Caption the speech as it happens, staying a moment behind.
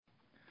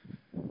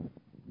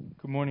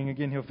Good morning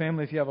again, Hill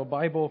family. If you have a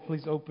Bible,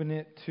 please open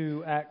it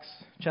to Acts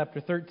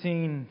chapter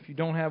 13. If you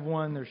don't have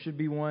one, there should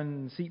be one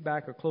in the seat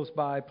back or close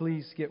by.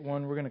 Please get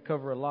one. We're going to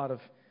cover a lot of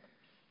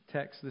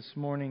text this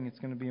morning. It's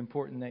going to be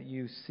important that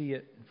you see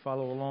it and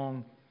follow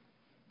along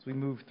as we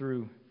move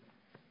through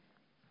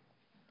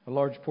a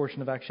large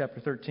portion of Acts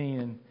chapter 13.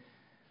 And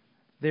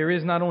there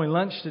is not only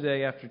lunch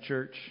today after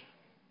church,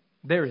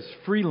 there is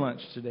free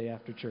lunch today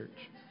after church.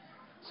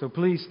 So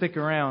please stick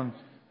around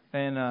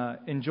and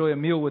enjoy a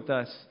meal with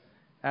us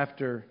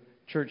after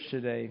church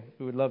today.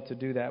 We would love to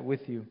do that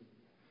with you.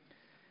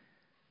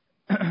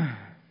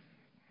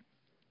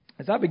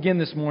 As I begin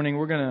this morning, I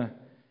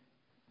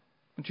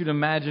want you to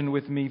imagine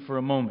with me for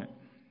a moment.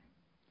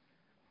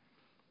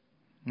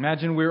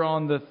 Imagine we're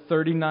on the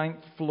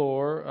 39th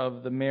floor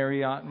of the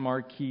Marriott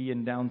Marquis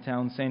in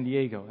downtown San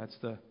Diego. That's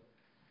the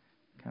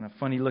kind of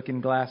funny looking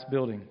glass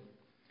building.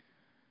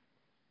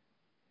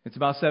 It's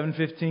about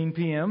 7:15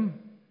 p.m.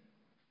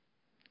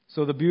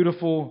 So the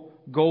beautiful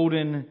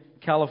golden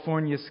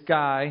California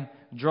sky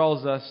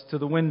draws us to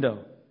the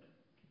window.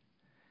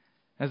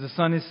 As the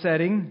sun is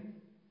setting,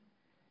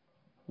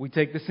 we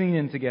take the scene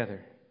in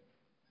together.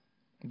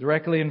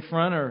 Directly in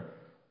front are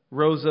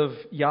rows of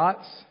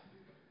yachts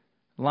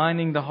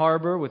lining the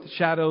harbor with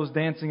shadows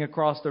dancing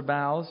across their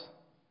bows.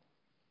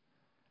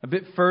 A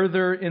bit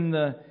further in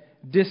the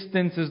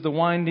distance is the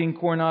winding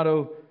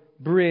Coronado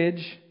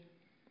Bridge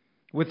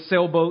with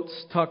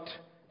sailboats tucked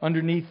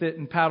underneath it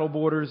and paddle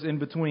boarders in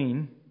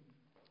between.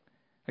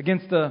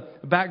 Against the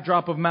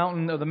backdrop of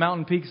the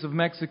mountain peaks of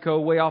Mexico,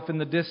 way off in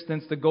the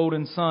distance, the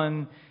golden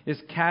sun is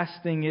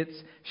casting its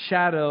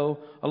shadow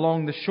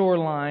along the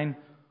shoreline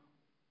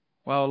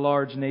while a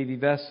large Navy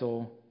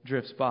vessel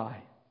drifts by.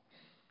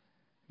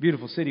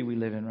 Beautiful city we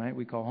live in, right?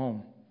 We call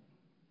home.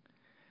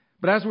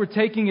 But as we're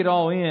taking it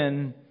all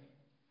in,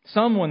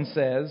 someone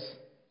says,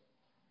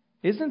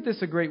 "Isn't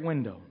this a great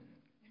window?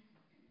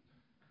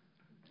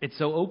 It's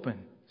so open,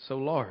 so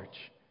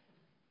large.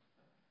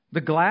 The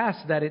glass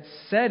that it's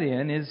set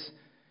in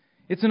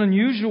it's an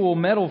unusual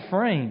metal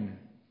frame."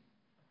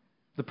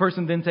 The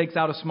person then takes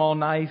out a small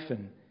knife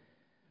and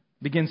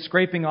begins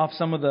scraping off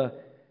some of the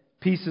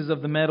pieces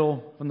of the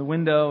metal from the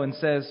window and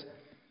says,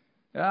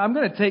 "I'm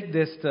going to take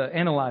this to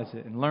analyze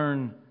it and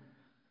learn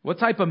what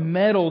type of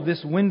metal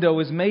this window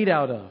is made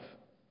out of."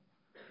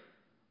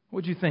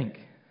 What'd you think?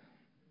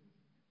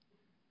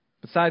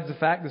 Besides the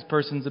fact this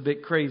person's a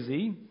bit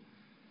crazy,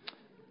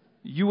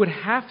 you would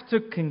have to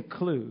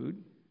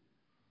conclude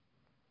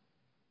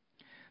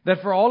that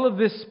for all of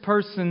this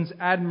person's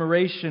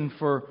admiration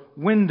for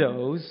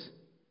windows,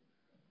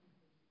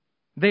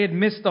 they had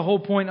missed the whole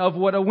point of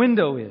what a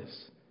window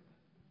is.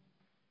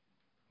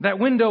 That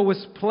window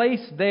was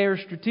placed there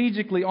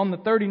strategically on the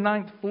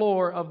 39th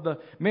floor of the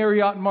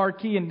Marriott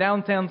Marquis in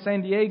downtown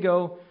San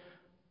Diego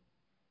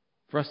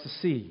for us to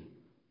see,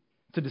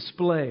 to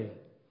display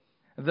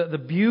the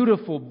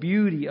beautiful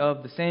beauty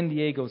of the San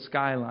Diego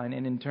skyline,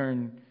 and in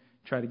turn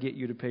try to get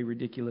you to pay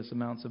ridiculous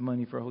amounts of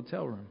money for a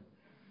hotel room.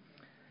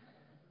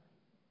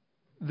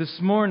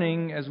 This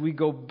morning, as we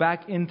go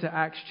back into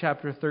Acts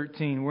chapter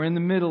 13, we're in the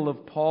middle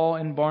of Paul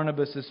and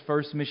Barnabas'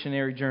 first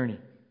missionary journey.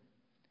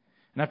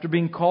 And after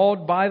being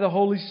called by the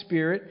Holy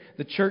Spirit,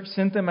 the church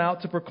sent them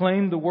out to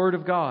proclaim the Word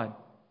of God.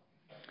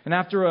 And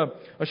after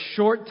a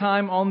short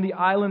time on the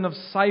island of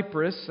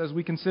Cyprus, as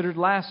we considered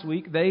last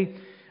week, they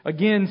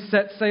again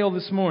set sail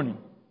this morning.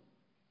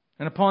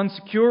 And upon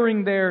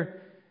securing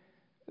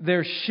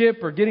their ship,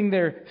 or getting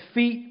their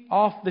feet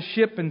off the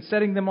ship and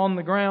setting them on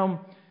the ground,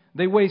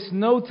 they waste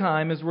no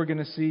time, as we're going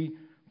to see,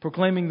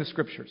 proclaiming the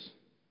Scriptures.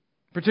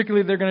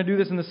 Particularly, they're going to do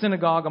this in the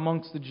synagogue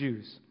amongst the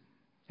Jews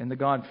and the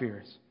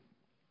God-fearers.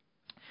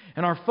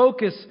 And our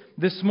focus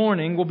this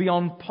morning will be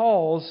on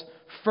Paul's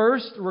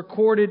first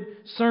recorded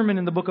sermon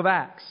in the book of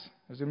Acts.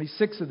 There's going to be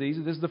 6 of these.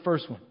 This is the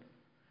first one.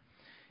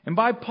 And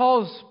by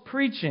Paul's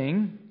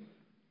preaching,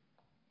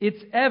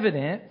 it's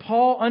evident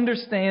Paul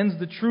understands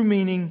the true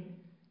meaning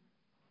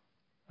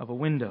of a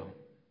window.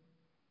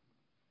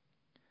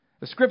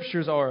 The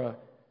Scriptures are a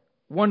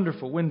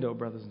wonderful window,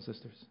 brothers and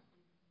sisters.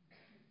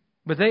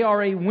 But they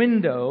are a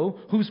window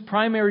whose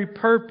primary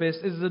purpose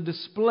is to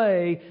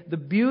display the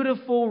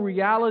beautiful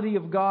reality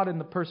of God in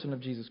the person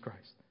of Jesus Christ.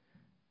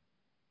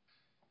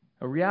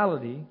 A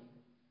reality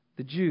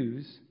the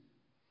Jews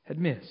had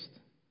missed.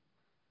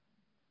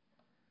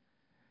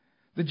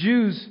 The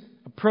Jews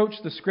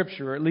approached the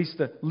Scripture, or at least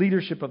the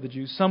leadership of the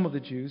Jews, some of the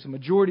Jews, a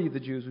majority of the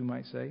Jews we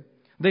might say.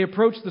 They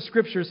approached the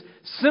Scriptures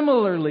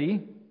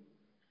similarly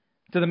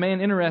to the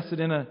man interested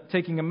in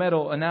taking a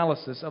metal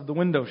analysis of the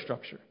window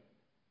structure.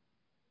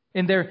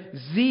 In their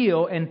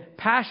zeal and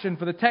passion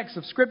for the text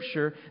of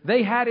Scripture,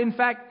 they had in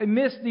fact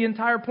missed the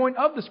entire point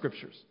of the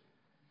Scriptures.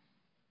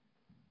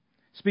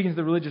 Speaking to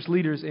the religious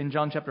leaders in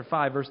John chapter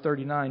 5, verse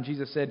 39,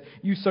 Jesus said,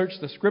 "You search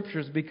the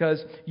Scriptures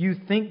because you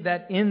think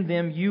that in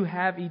them you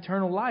have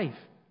eternal life.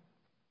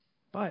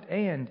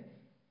 And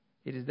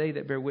it is they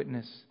that bear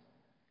witness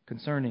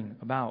concerning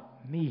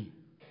about me."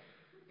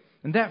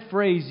 And that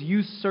phrase,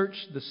 "you search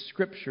the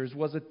Scriptures,"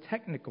 was a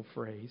technical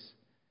phrase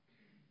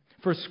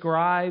for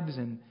scribes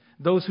and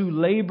those who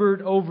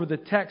labored over the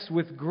text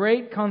with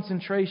great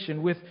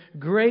concentration, with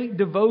great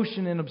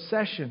devotion and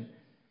obsession.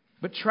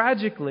 But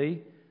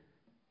tragically,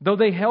 though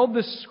they held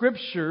the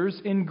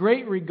Scriptures in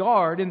great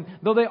regard, and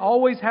though they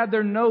always had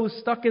their nose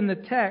stuck in the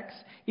text,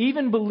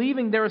 even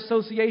believing their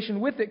association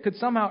with it could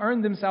somehow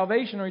earn them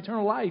salvation or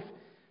eternal life,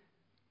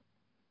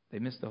 they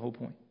missed the whole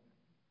point.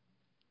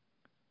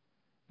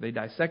 They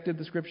dissected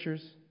the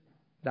Scriptures,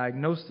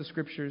 diagnosed the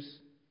Scriptures,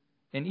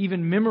 and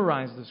even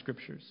memorized the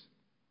Scriptures.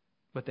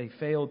 But they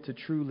failed to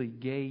truly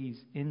gaze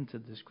into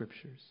the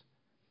Scriptures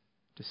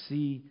to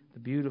see the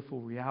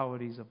beautiful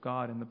realities of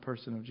God in the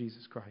person of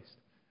Jesus Christ.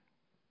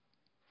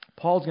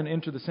 Paul's going to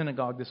enter the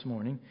synagogue this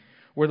morning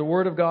where the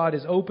Word of God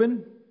is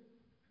open,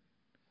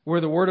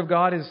 where the Word of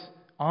God is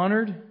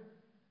honored,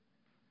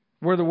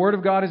 where the Word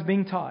of God is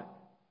being taught.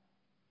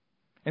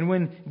 And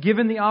when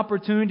given the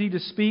opportunity to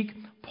speak,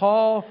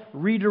 Paul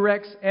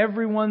redirects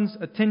everyone's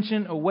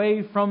attention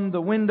away from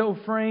the window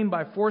frame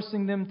by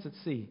forcing them to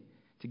see,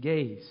 to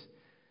gaze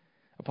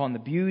upon the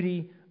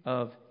beauty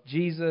of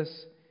Jesus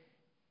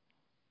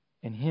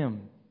and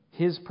Him,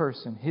 His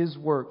person, His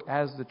work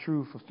as the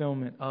true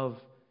fulfillment of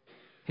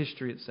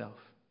history itself.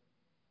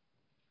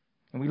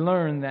 And we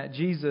learn that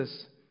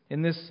Jesus,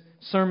 in this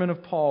sermon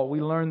of Paul,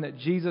 we learn that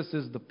Jesus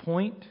is the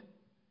point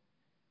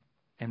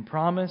and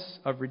promise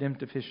of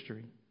redemptive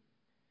history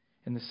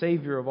and the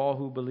Savior of all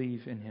who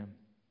believe in Him.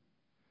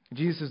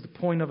 Jesus is the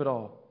point of it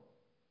all.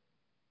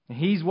 And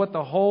He's what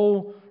the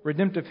whole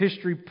redemptive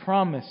history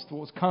promised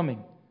what was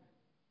coming.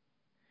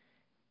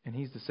 And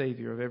He's the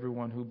Savior of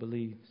everyone who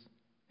believes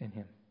in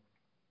Him.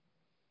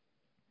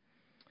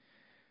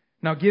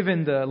 Now,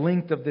 given the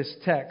length of this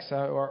text,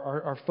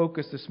 our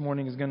focus this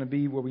morning is going to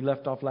be where we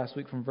left off last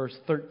week from verse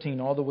 13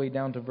 all the way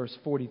down to verse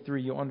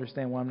 43. You'll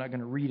understand why I'm not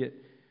going to read it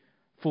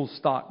full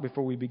stop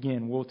before we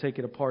begin. We'll take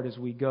it apart as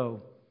we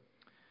go.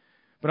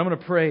 But I'm going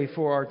to pray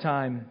for our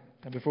time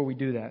before we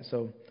do that.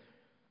 So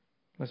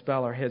let's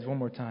bow our heads one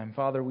more time.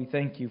 Father, we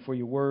thank You for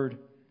Your Word.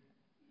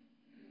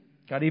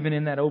 God, even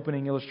in that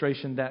opening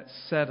illustration, that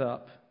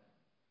setup,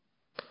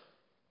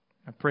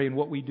 I pray in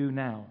what we do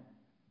now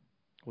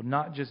will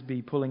not just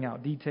be pulling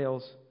out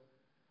details,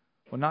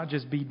 will not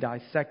just be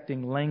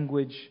dissecting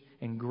language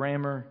and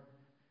grammar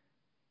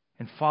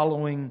and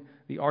following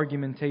the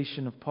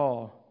argumentation of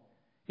Paul.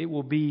 It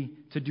will be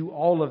to do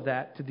all of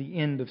that to the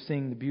end of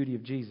seeing the beauty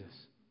of Jesus.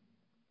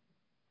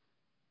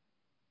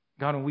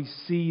 God, when we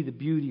see the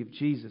beauty of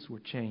Jesus, we're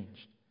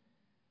changed.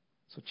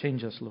 So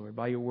change us, Lord,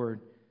 by Your Word,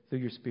 through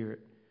Your Spirit,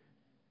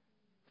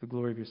 for the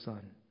glory of Your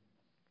Son.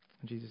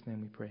 In Jesus'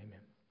 name we pray, amen.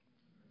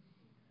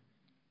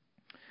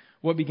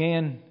 What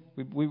began,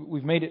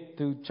 we've made it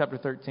through chapter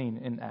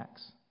 13 in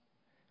Acts.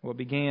 What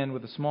began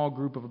with a small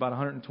group of about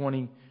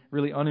 120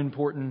 really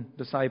unimportant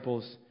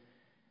disciples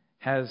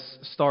has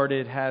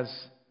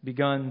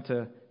begun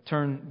to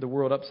turn the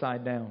world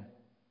upside down.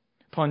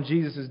 Upon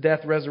Jesus'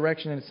 death,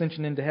 resurrection, and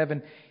ascension into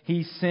heaven,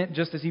 He sent,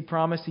 just as He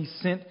promised, He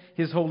sent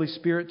His Holy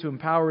Spirit to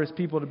empower His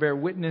people to bear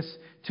witness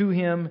to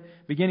Him,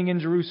 beginning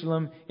in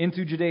Jerusalem,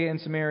 into Judea and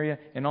Samaria,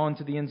 and on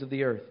to the ends of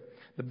the earth.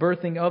 The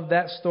birthing of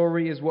that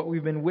story is what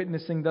we've been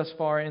witnessing thus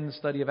far in the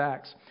study of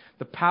Acts.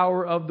 The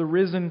power of the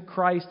risen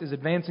Christ is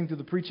advancing through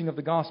the preaching of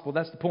the gospel.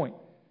 That's the point.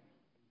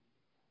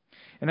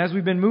 And as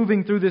we've been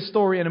moving through this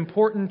story, an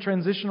important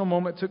transitional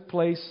moment took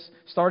place,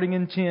 starting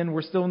in 10.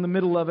 We're still in the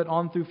middle of it,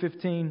 on through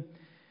 15.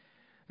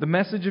 The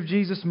message of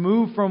Jesus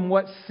moved from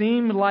what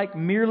seemed like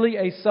merely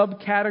a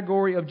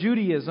subcategory of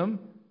Judaism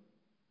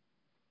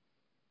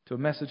to a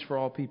message for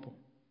all people,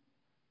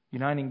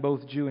 uniting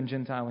both Jew and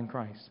Gentile in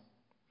Christ.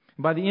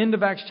 By the end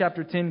of Acts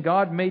chapter 10,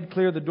 God made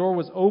clear the door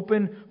was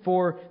open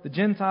for the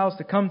Gentiles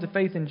to come to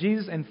faith in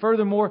Jesus. And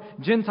furthermore,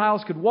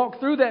 Gentiles could walk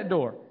through that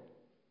door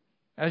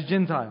as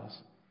Gentiles,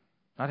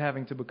 not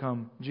having to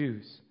become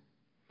Jews.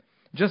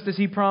 Just as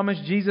He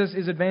promised, Jesus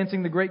is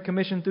advancing the Great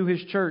Commission through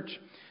His church.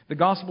 The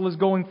gospel is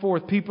going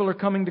forth. People are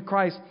coming to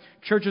Christ.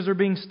 Churches are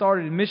being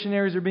started. And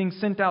missionaries are being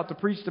sent out to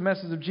preach the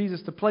message of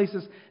Jesus to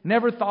places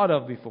never thought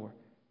of before.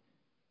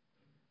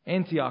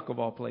 Antioch of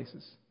all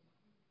places.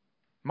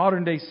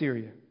 Modern day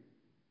Syria.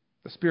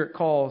 The Spirit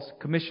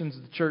commissions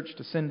the church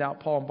to send out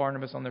Paul and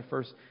Barnabas on their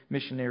first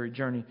missionary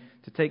journey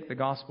to take the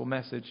gospel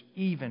message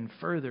even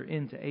further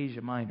into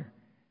Asia Minor.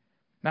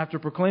 After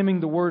proclaiming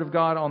the Word of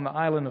God on the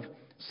island of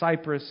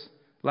Cyprus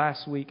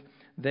last week,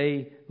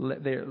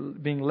 they're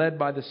being led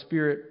by the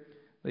Spirit,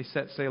 they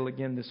set sail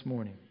again this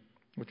morning.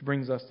 Which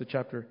brings us to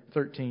chapter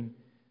 13,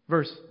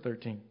 verse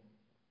 13.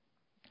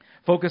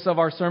 Focus of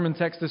our sermon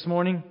text this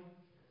morning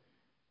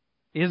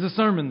is a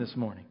sermon this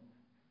morning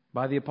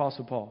by the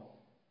Apostle Paul.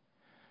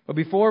 But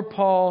before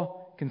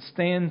Paul can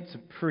stand to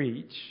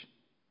preach,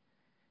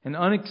 an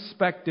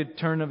unexpected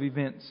turn of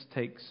events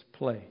takes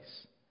place.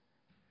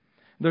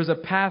 There's a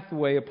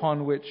pathway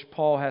upon which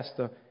Paul has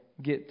to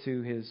get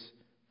to his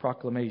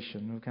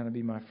proclamation. It will kind of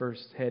be my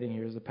first heading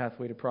here, is the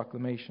pathway to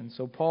proclamation.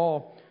 So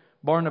Paul,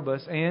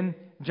 Barnabas, and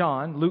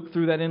John, Luke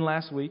threw that in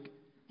last week.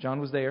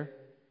 John was there.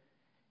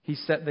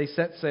 They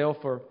set sail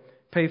for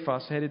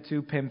Paphos, headed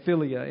to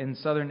Pamphylia in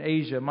southern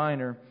Asia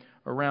Minor,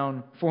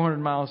 around 400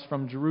 miles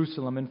from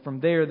Jerusalem. And from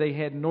there they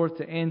head north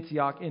to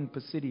Antioch in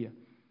Pisidia.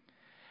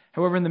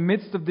 However, in the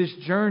midst of this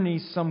journey,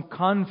 some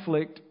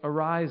conflict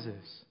arises.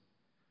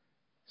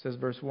 It says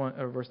verse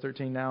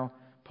 13, now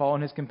Paul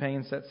and his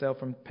companions set sail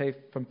from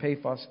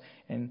Paphos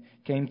and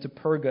came to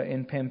Perga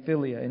in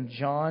Pamphylia. And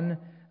John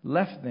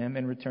left them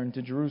and returned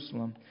to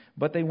Jerusalem.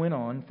 But they went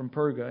on from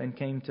Perga and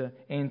came to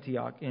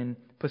Antioch in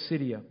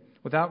Pisidia.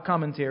 Without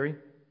commentary,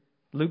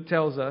 Luke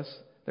tells us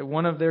that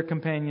one of their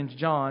companions,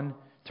 John,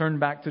 turned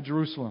back to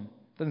Jerusalem.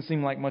 Doesn't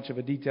seem like much of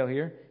a detail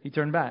here. He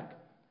turned back.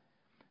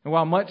 And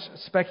while much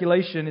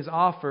speculation is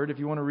offered, if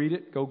you want to read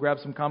it, go grab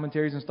some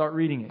commentaries and start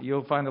reading it.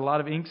 You'll find a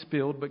lot of ink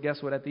spilled, but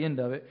guess what? At the end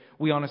of it,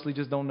 we honestly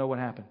just don't know what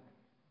happened.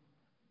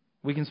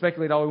 We can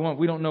speculate all we want.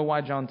 We don't know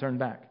why John turned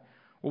back.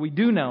 What we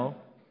do know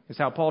is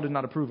how Paul did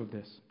not approve of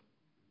this.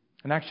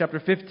 In Acts chapter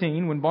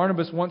 15, when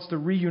Barnabas wants to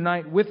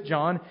reunite with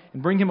John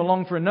and bring him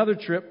along for another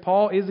trip,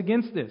 Paul is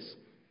against this.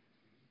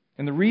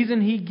 And the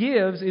reason he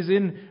gives is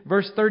in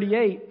verse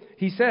 38.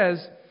 He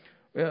says,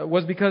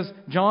 was because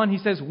John, he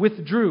says,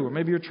 withdrew. Or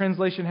maybe your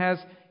translation has,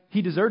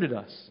 he deserted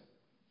us.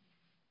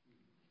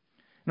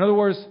 In other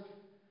words,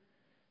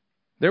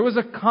 there was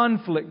a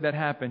conflict that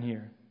happened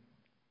here.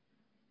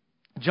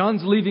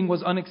 John's leaving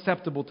was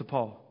unacceptable to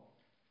Paul.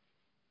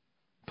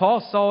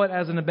 Paul saw it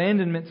as an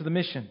abandonment to the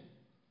mission.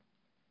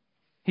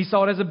 He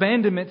saw it as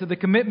abandonment to the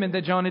commitment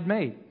that John had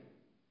made.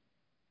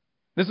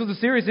 This was a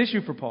serious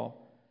issue for Paul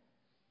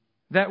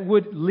that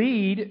would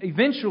lead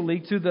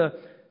eventually to the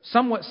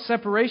somewhat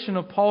separation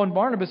of Paul and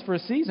Barnabas for a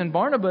season.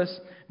 Barnabas,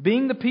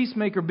 being the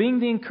peacemaker, being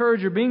the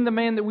encourager, being the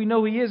man that we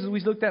know he is, as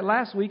we looked at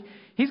last week,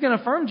 he's going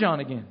to affirm John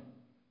again.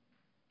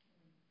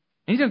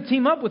 And he's going to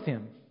team up with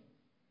him.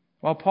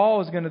 While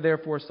Paul is going to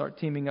therefore start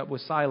teaming up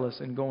with Silas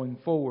and going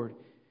forward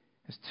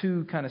as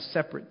two kind of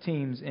separate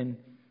teams in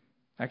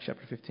Acts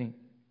chapter 15.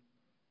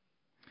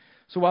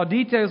 So while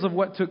details of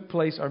what took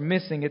place are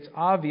missing, it's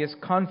obvious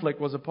conflict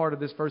was a part of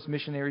this first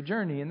missionary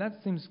journey. And that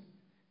seems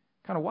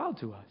kind of wild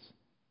to us.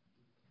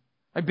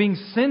 Like being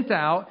sent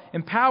out,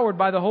 empowered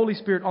by the Holy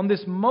Spirit on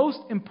this most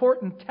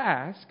important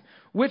task,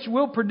 which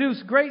will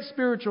produce great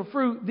spiritual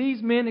fruit,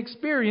 these men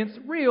experienced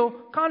real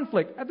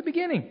conflict at the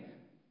beginning.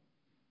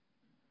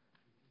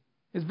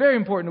 It's very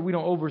important that we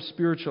don't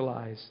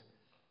over-spiritualize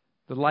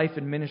the life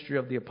and ministry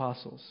of the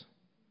apostles.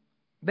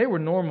 They were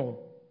normal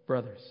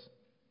brothers.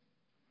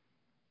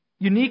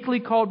 Uniquely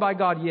called by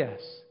God, yes.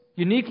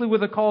 Uniquely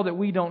with a call that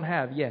we don't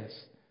have, yes.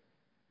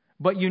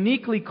 But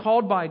uniquely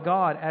called by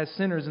God as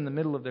sinners in the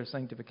middle of their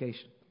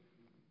sanctification.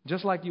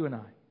 Just like you and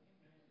I.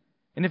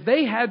 And if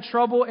they had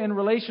trouble and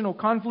relational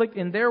conflict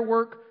in their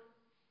work,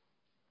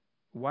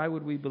 why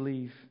would we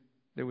believe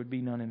there would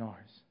be none in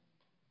ours?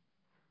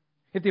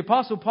 If the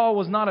Apostle Paul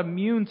was not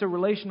immune to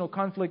relational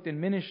conflict in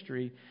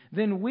ministry,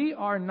 then we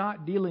are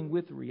not dealing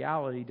with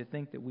reality to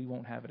think that we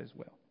won't have it as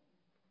well.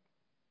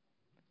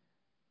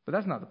 But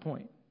that's not the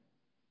point.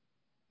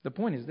 The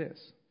point is this.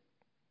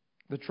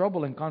 The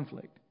trouble and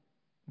conflict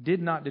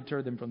did not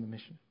deter them from the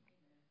mission.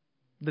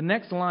 The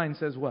next line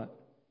says what?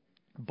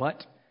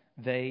 But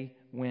they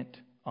went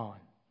on.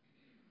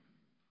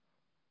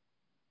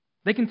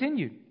 They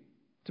continued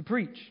to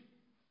preach.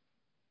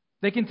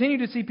 They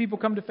continued to see people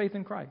come to faith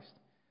in Christ.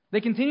 They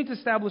continued to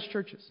establish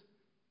churches.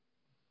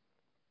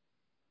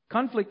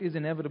 Conflict is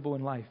inevitable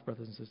in life,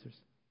 brothers and sisters.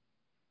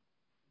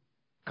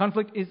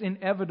 Conflict is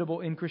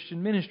inevitable in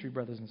Christian ministry,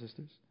 brothers and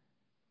sisters.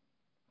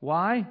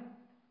 Why?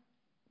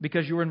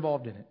 Because you're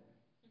involved in it.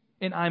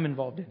 And I'm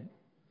involved in it.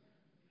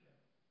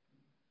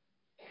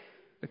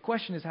 The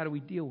question is, how do we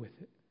deal with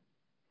it?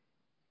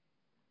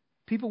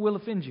 People will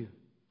offend you.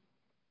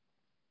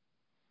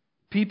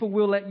 People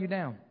will let you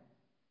down.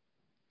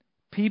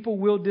 People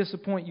will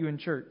disappoint you in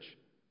church.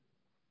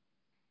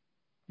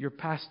 Your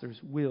pastors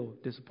will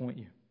disappoint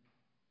you.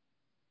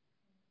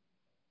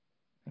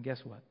 And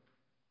guess what?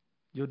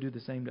 You'll do the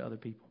same to other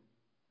people.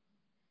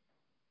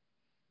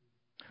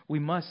 We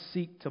must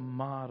seek to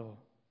model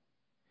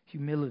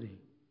humility,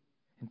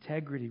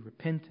 integrity,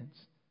 repentance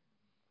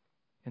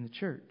in the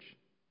church.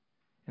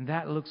 And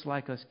that looks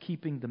like us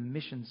keeping the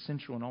mission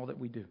central in all that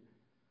we do.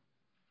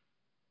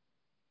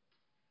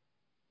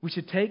 We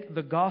should take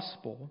the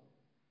gospel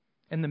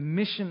and the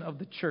mission of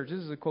the church. This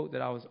is a quote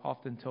that I was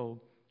often told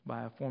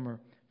by a former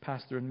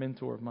pastor and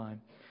mentor of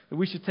mine. That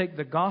we should take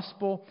the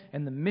gospel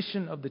and the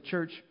mission of the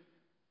church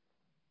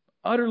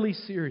utterly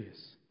serious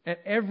at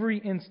every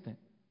instant.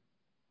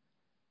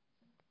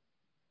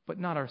 But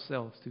not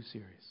ourselves too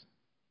serious.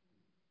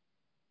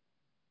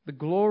 The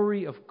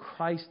glory of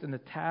Christ and the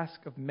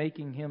task of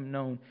making Him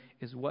known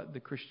is what the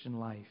Christian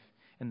life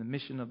and the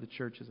mission of the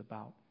church is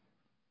about.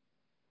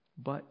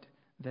 But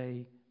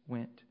they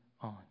went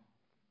on.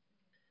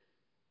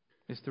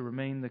 It's to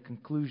remain the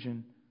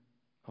conclusion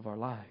of our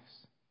lives.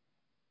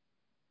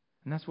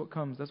 And that's what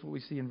we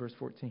see in verse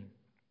 14.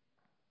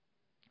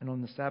 And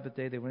on the Sabbath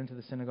day they went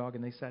into the synagogue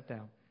and they sat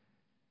down.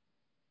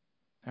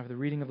 After the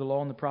reading of the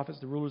law and the prophets,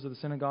 the rulers of the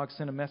synagogue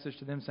sent a message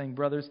to them saying,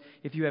 "Brothers,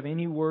 if you have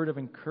any word of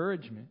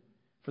encouragement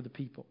for the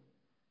people,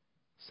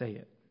 say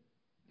it."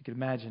 You can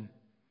imagine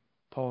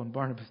Paul and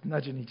Barnabas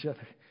nudging each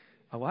other.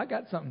 Oh, I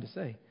got something to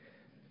say.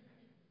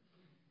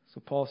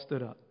 So Paul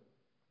stood up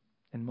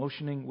and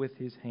motioning with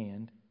his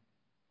hand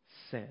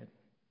said.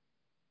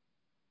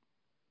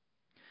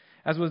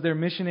 As was their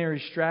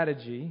missionary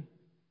strategy,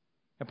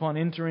 upon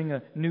entering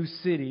a new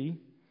city,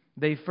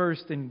 they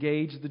first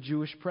engaged the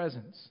Jewish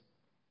presence.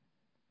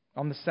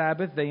 On the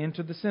Sabbath, they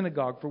entered the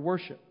synagogue for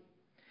worship.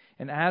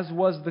 And as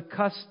was the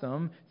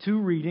custom, 2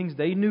 readings,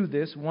 they knew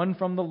this, one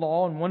from the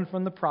law and one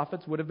from the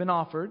prophets would have been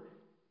offered,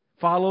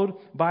 followed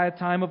by a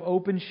time of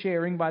open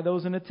sharing by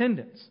those in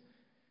attendance.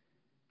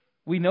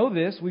 We know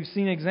this, we've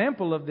seen an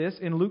example of this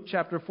in Luke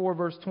chapter 4,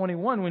 verse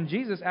 21, when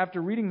Jesus,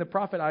 after reading the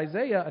prophet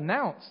Isaiah,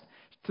 announced,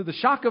 to the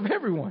shock of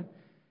everyone,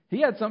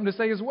 he had something to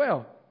say as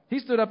well. He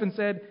stood up and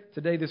said,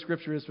 "Today the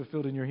scripture is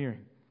fulfilled in your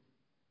hearing."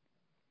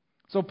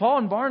 So Paul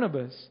and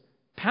Barnabas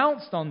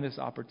pounced on this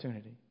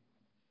opportunity.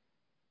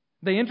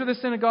 They enter the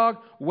synagogue,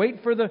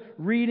 wait for the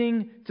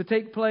reading to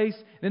take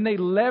place, then they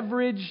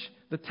leverage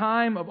the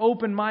time of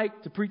open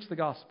mic to preach the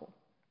gospel.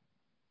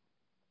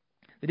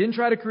 They didn't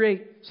try to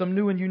create some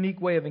new and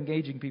unique way of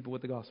engaging people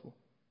with the gospel.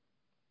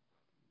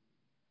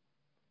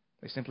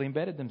 They simply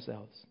embedded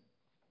themselves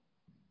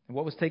in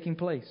what was taking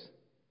place.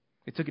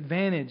 They took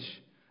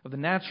advantage of the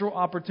natural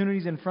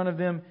opportunities in front of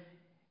them,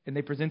 and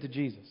they presented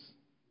Jesus.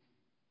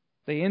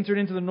 They entered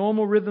into the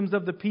normal rhythms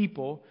of the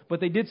people, but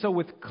they did so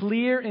with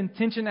clear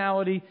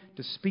intentionality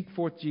to speak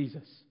forth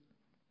Jesus.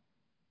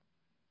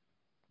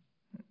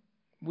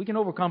 We can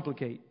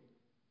overcomplicate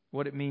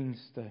what it means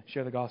to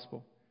share the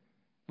gospel.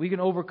 We can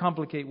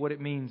overcomplicate what it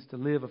means to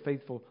live a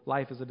faithful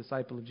life as a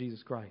disciple of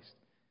Jesus Christ.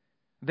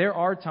 There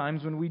are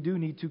times when we do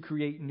need to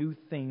create new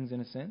things in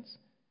a sense.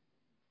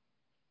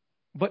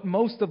 But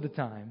most of the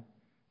time,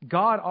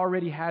 God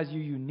already has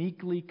you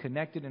uniquely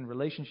connected in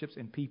relationships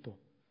and people.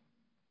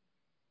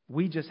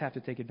 We just have to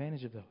take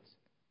advantage of those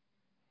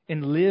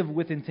and live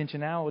with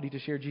intentionality to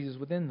share Jesus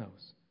within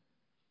those.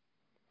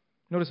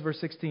 Notice verse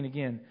 16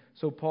 again.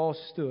 So Paul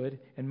stood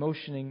and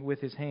motioning with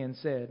his hand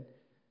said,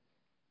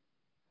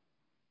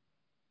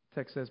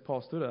 text says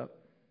Paul stood up.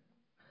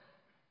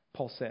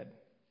 Paul said.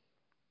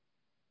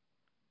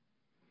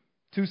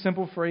 2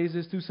 simple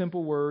phrases, 2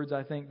 simple words.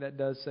 I think that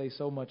does say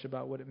so much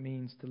about what it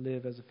means to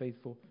live as a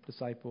faithful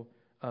disciple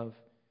of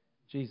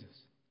Jesus.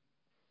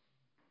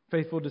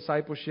 Faithful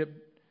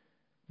discipleship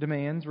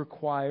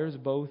requires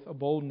both a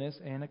boldness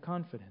and a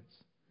confidence.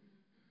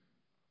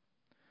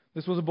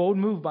 This was a bold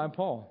move by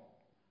Paul,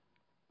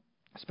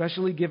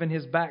 especially given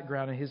his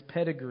background and his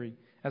pedigree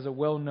as a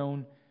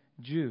well-known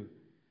Jew.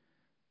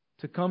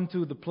 To come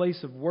to the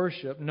place of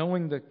worship,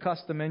 knowing the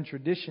custom and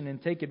tradition,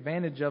 and take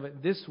advantage of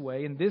it this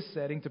way, in this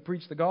setting, to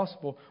preach the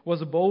gospel,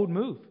 was a bold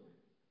move.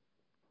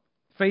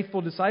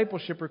 Faithful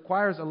discipleship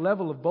requires a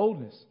level of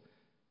boldness.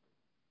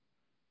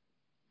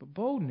 But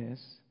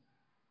boldness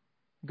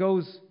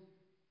goes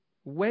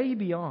way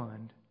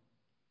beyond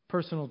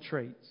personal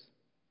traits.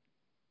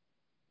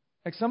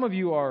 Like some of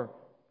you are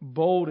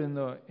bold in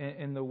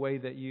the way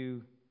that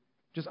you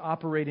just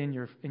operate in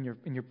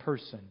your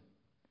person.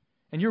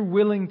 And you're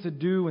willing to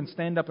do and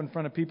stand up in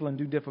front of people and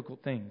do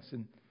difficult things.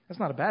 And that's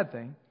not a bad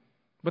thing.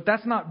 But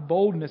that's not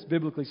boldness,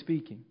 biblically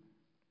speaking.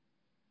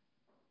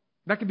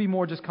 That could be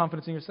more just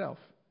confidence in yourself.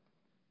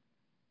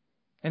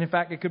 And in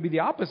fact, it could be the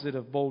opposite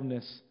of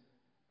boldness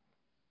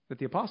that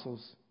the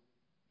apostles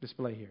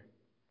display here.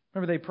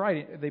 Remember,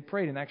 they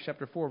prayed in Acts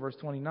chapter 4, verse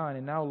 29,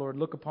 "And now, Lord,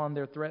 look upon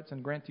their threats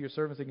and grant to your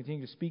servants they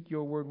continue to speak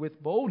your word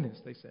with boldness,"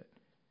 they said.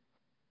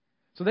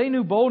 So they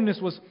knew boldness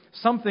was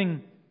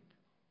something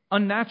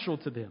unnatural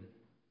to them.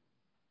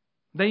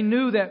 They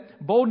knew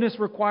that boldness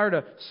required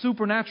a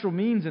supernatural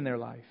means in their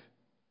life.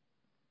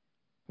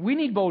 We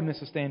need boldness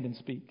to stand and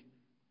speak.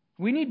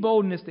 We need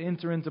boldness to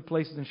enter into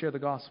places and share the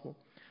gospel.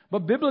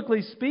 But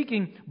biblically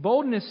speaking,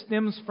 boldness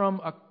stems from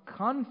a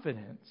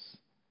confidence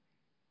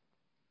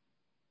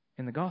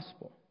in the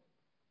gospel.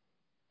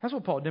 That's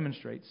what Paul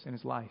demonstrates in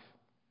his life.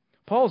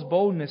 Paul's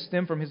boldness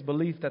stemmed from his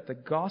belief that the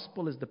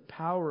gospel is the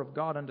power of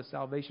God unto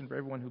salvation for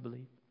everyone who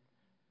believes.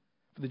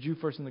 For the Jew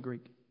first and the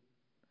Greek.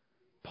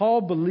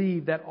 Paul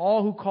believed that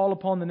all who call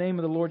upon the name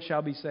of the Lord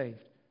shall be saved.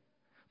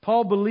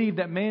 Paul believed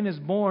that man is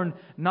born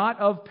not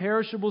of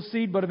perishable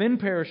seed, but of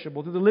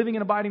imperishable, through the living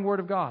and abiding Word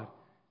of God.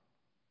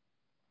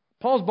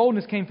 Paul's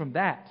boldness came from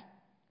that.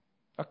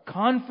 A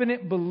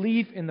confident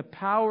belief in the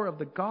power of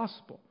the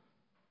gospel.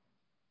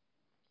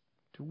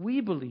 Do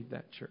we believe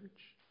that, church?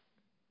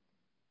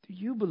 Do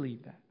you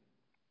believe that?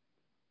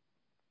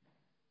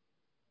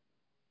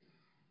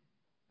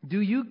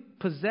 Do you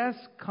possess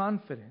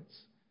confidence?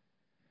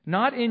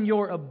 Not in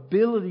your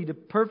ability to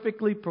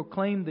perfectly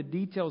proclaim the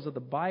details of the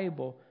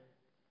Bible,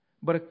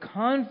 but a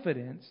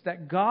confidence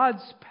that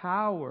God's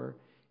power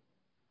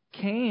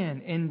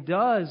can and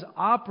does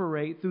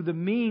operate through the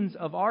means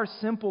of our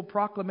simple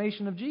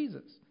proclamation of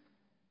Jesus.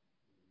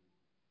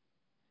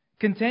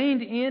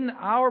 Contained in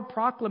our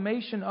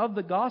proclamation of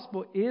the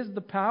gospel is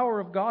the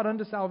power of God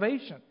unto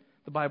salvation,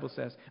 the Bible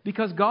says,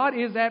 because God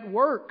is at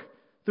work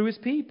through His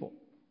people.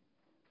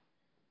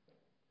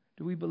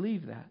 Do we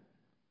believe that?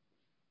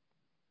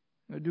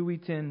 Or do we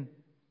tend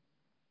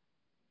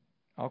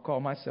I'll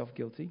call myself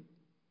guilty,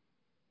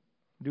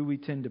 do we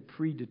tend to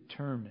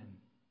predetermine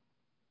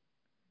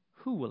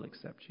who will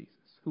accept Jesus,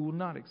 who will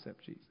not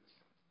accept Jesus?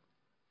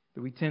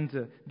 Do we tend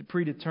to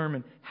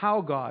predetermine how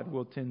God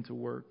will tend to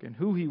work and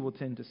who He will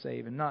tend to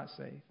save and not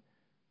save?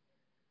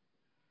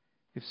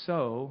 If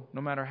so, no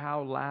matter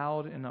how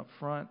loud and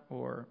upfront,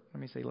 or let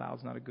me say loud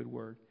is not a good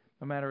word,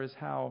 no matter as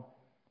how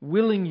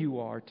willing you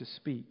are to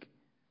speak,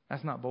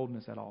 that's not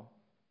boldness at all.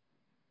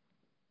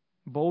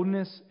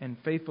 Boldness and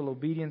faithful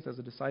obedience as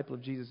a disciple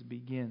of Jesus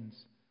begins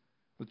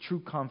with true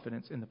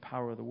confidence in the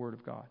power of the Word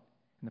of God,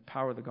 in the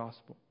power of the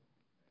gospel.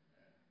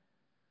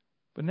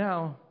 But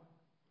now,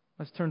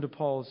 let's turn to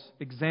Paul's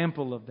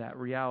example of that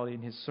reality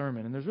in his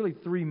sermon. And there's really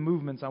three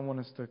movements I want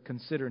us to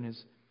consider in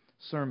his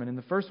sermon. And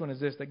the first one is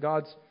this, that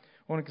I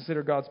want to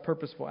consider God's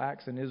purposeful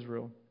acts in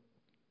Israel.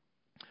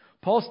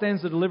 Paul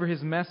stands to deliver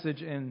his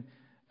message and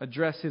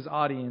address his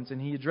audience.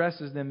 And he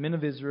addresses them, men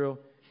of Israel,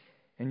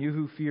 and you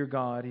who fear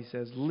God. He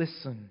says,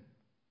 listen.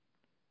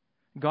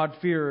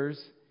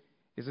 God-fearers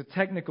is a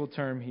technical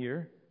term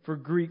here for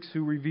Greeks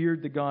who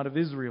revered the God of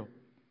Israel.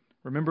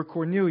 Remember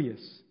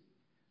Cornelius,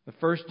 the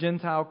first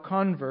Gentile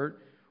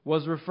convert,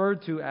 was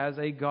referred to as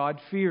a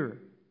God-fearer.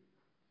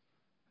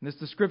 This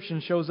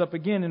description shows up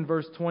again in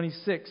verse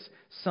 26,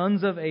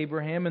 sons of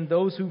Abraham and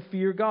those who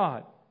fear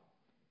God.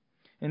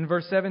 In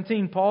verse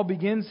 17, Paul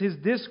begins his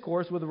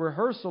discourse with a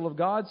rehearsal of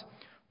God's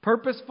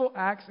purposeful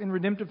acts in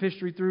redemptive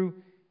history through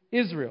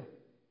Israel.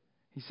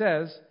 He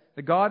says,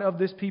 the God of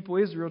this people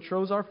Israel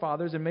chose our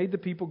fathers and made the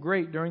people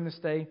great during the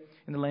stay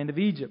in the land of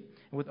Egypt.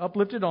 And with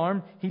uplifted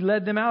arm, He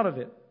led them out of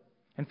it.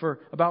 And for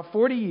about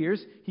 40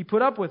 years, He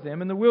put up with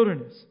them in the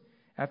wilderness.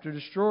 After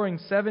destroying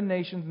 7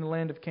 nations in the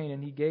land of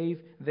Canaan, He gave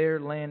their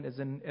land as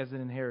an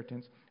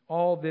inheritance.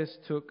 All this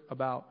took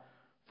about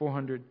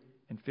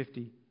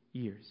 450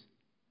 years.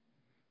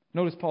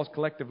 Notice Paul's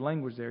collective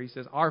language there. He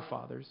says, our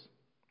fathers.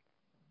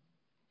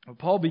 Well,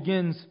 Paul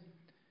begins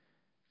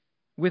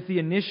with the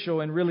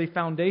initial and really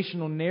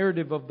foundational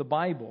narrative of the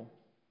Bible.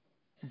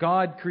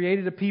 God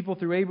created a people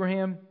through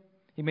Abraham.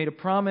 He made a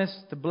promise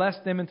to bless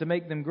them and to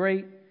make them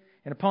great.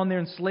 And upon their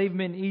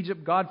enslavement in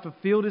Egypt, God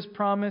fulfilled His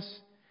promise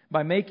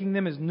by making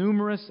them as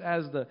numerous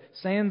as the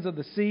sands of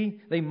the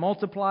sea. They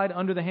multiplied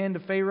under the hand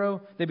of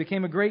Pharaoh. They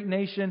became a great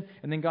nation,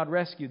 and then God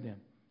rescued them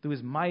through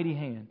His mighty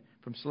hand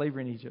from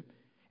slavery in Egypt.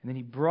 And then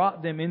He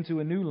brought them into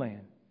a new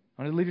land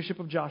under the leadership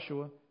of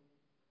Joshua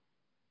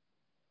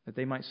that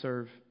they might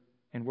serve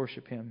and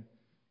worship Him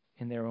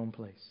in their own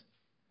place.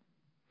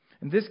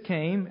 And this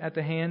came at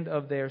the hand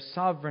of their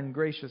sovereign,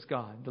 gracious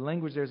God. The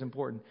language there is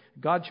important.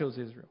 God chose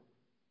Israel.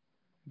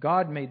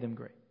 God made them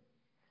great.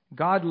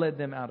 God led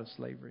them out of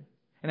slavery.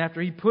 And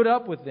after He put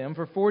up with them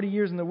for 40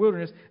 years in the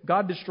wilderness,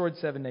 God destroyed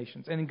 7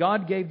 nations. And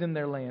God gave them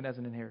their land as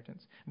an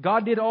inheritance.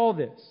 God did all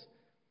this.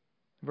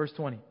 Verse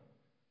 20.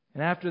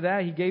 And after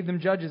that, He gave them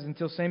judges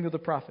until Samuel the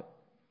prophet.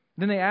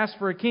 Then they asked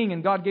for a king,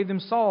 and God gave them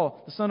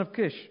Saul, the son of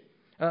Kish,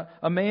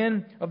 a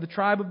man of the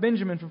tribe of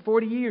Benjamin, for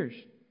 40 years.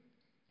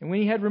 And when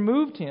He had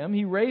removed him,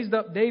 He raised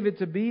up David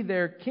to be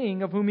their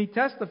king, of whom He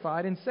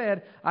testified and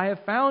said, I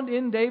have found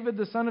in David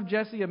the son of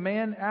Jesse a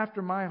man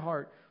after my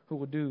heart who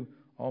will do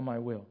all my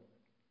will.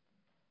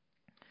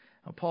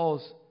 Now,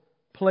 Paul's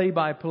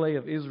play-by-play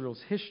of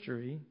Israel's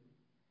history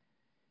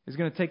is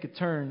going to take a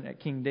turn at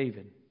King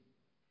David.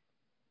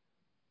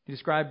 He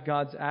described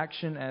God's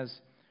action as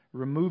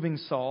removing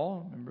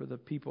Saul. Remember, the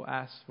people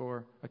asked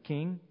for a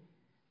king,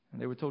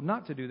 and they were told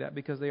not to do that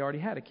because they already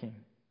had a king.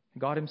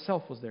 God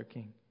Himself was their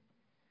king.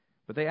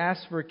 But they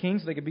asked for a king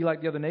so they could be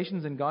like the other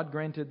nations, and God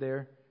granted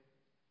their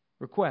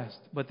request.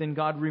 But then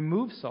God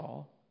removed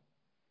Saul,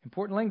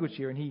 important language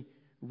here, and He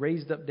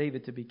raised up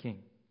David to be king.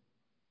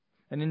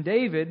 And in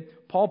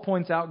David, Paul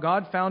points out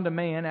God found a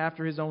man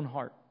after His own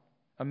heart,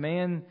 a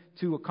man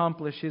to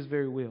accomplish His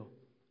very will.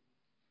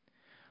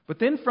 But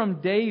then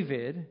from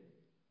David,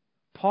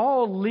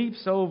 Paul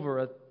leaps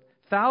over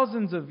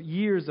thousands of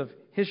years of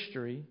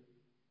history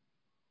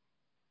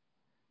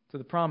to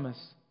the promise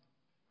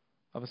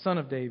of a son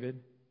of David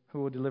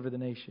who will deliver the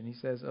nation. He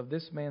says, of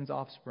this man's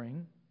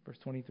offspring, verse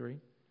 23,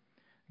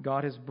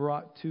 God has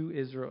brought to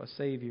Israel a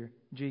Savior,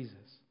 Jesus,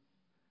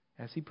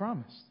 as He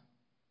promised.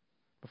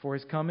 Before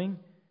His coming,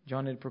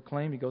 John had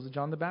proclaimed, he goes to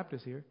John the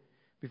Baptist here,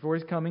 before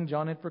His coming,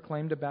 John had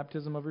proclaimed a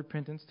baptism of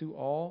repentance to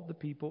all the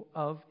people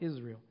of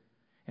Israel.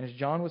 And as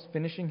John was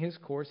finishing his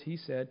course, he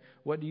said,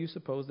 what do you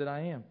suppose that I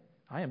am?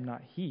 I am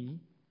not He.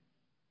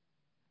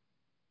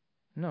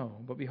 No,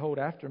 but behold,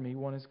 after me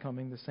one is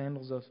coming, the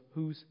sandals of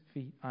whose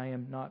feet I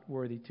am not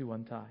worthy to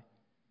untie.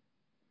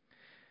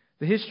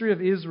 The history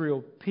of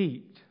Israel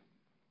peaked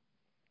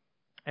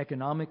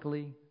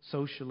economically,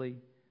 socially,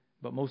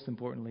 but most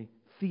importantly,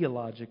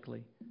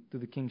 theologically,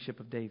 through the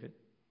kingship of David.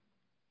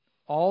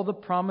 All the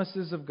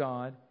promises of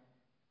God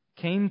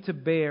came to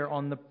bear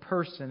on the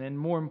person and,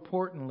 more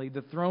importantly,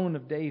 the throne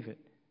of David.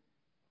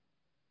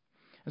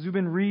 As we've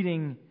been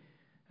reading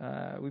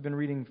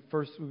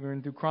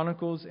through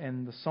Chronicles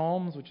and the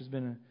Psalms, which has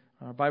been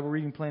our Bible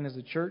reading plan as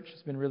a church.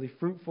 It's been really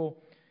fruitful.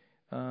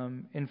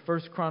 in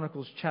 1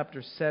 Chronicles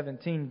chapter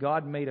 17,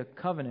 God made a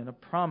covenant, a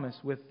promise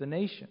with the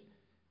nation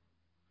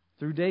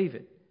through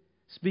David.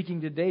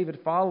 Speaking to David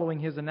following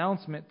his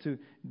announcement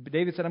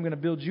David said, I'm going to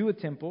build you a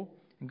temple.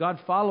 And God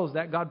follows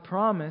that. God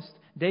promised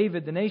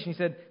David, the nation, He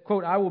said,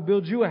 quote, I will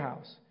build you a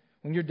house.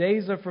 When your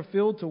days are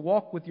fulfilled to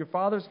walk with your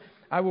fathers,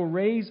 I will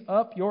raise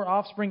up your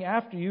offspring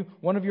after you,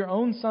 one of your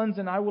own sons,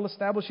 and I will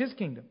establish his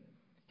kingdom.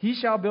 He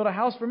shall build a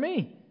house for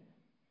me,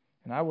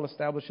 and I will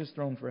establish his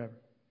throne forever.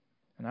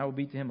 And I will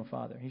be to him a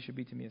father. He shall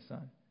be to me a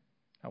son.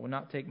 I will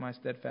not take my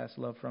steadfast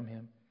love from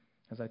him,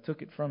 as I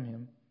took it from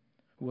him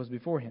who was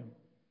before him.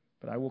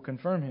 But I will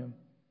confirm him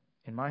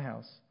in my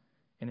house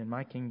and in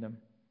my kingdom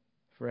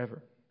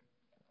forever.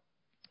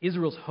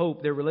 Israel's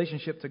hope, their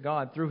relationship to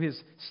God through His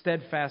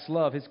steadfast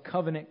love, His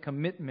covenant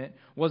commitment,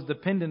 was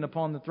dependent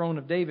upon the throne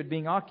of David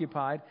being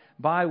occupied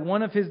by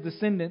one of his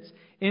descendants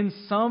in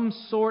some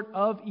sort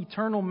of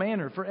eternal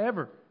manner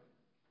forever.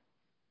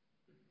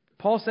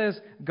 Paul says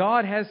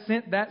God has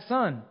sent that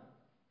Son,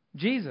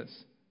 Jesus,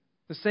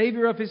 the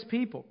Savior of His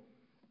people,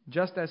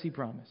 just as He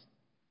promised.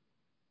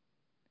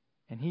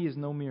 And He is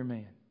no mere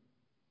man.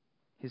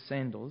 His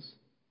sandals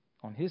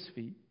on His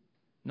feet,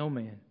 no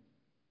man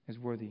is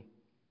worthy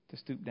to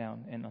stoop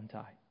down and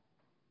untie.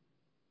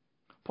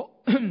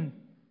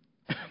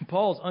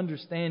 Paul's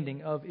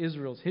understanding of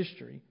Israel's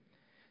history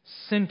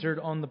centered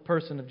on the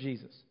person of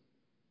Jesus.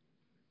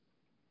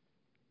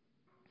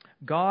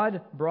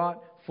 God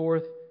brought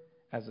forth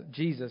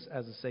Jesus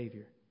as a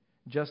Savior,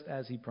 just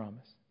as He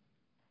promised.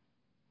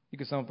 You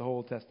can sum up the whole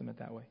Old Testament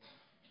that way.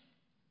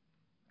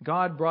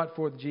 God brought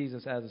forth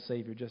Jesus as a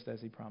Savior, just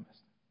as He promised.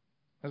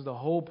 That's the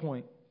whole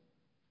point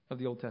of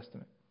the Old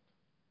Testament.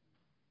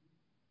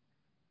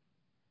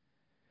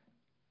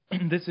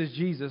 This is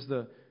Jesus,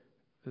 the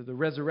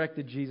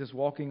resurrected Jesus,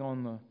 walking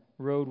on the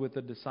road with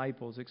the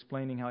disciples,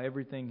 explaining how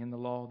everything in the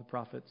law, the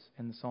prophets,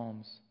 and the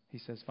Psalms, He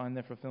says, find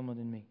their fulfillment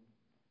in me.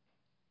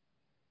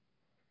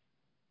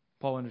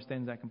 Paul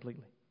understands that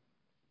completely.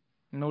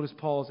 Notice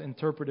Paul's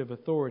interpretive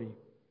authority.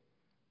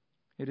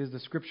 It is the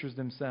Scriptures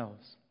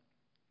themselves.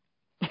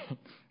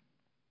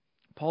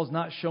 Paul's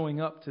not showing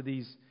up to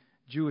these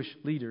Jewish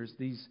leaders,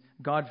 these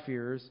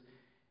God-fearers,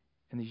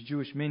 and these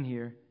Jewish men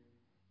here,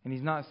 and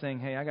he's not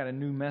saying, hey, I got a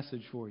new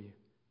message for you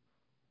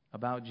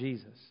about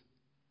Jesus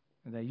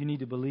and that you need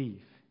to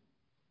believe.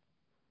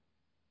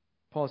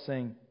 Paul's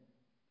saying,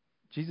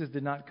 Jesus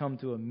did not come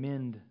to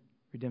amend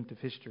redemptive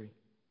history.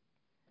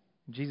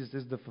 Jesus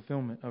is the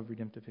fulfillment of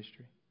redemptive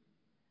history.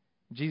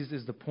 Jesus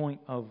is the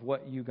point of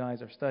what you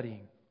guys are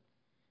studying.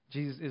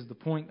 Jesus is the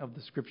point of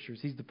the Scriptures.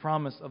 He's the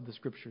promise of the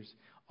Scriptures.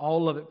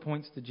 All of it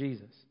points to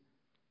Jesus.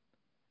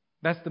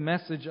 That's the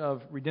message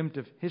of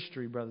redemptive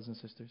history, brothers and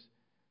sisters.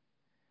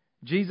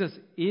 Jesus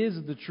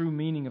is the true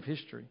meaning of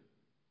history.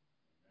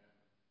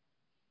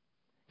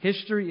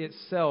 History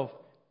itself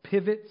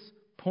pivots,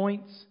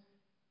 points,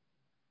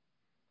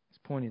 is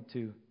pointed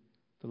to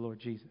the Lord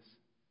Jesus.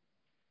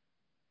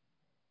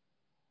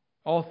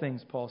 All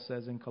things, Paul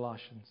says in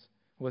Colossians,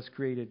 was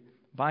created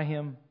by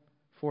Him,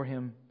 for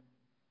Him,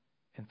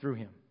 and through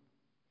Him.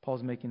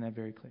 Paul's making that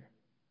very clear.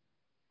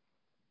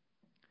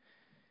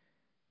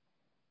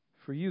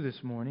 For you this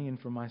morning and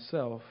for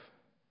myself,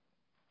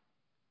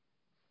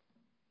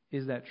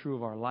 is that true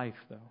of our life,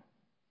 though?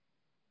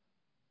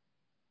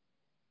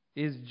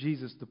 Is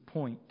Jesus the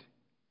point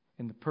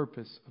and the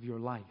purpose of your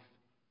life?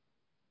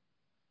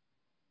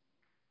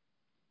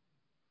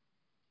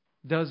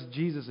 Does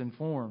Jesus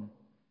inform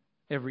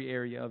every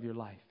area of your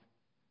life?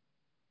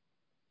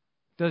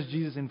 Does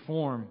Jesus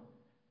inform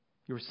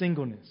your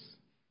singleness?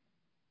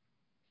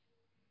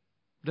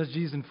 Does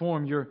Jesus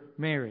inform your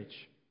marriage,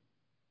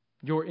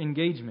 your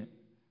engagement?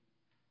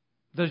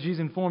 Does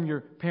Jesus inform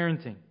your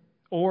parenting?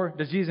 Or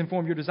does Jesus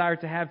inform your desire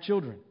to have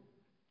children?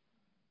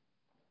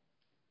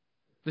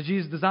 Does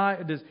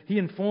He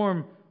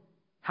inform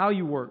how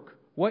you work,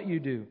 what you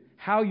do,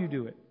 how you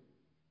do it?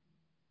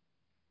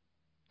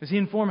 Does He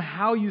inform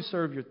how you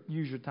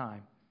use your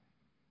time?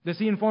 Does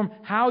He inform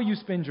how you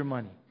spend your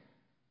money?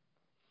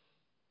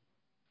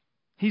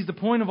 He's the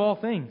point of all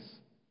things.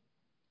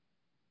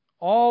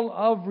 All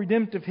of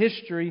redemptive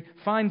history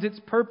finds its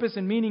purpose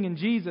and meaning in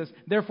Jesus.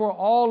 Therefore,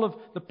 all of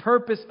the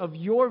purpose of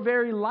your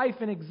very life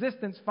and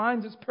existence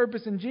finds its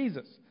purpose in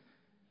Jesus.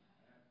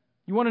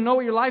 You want to know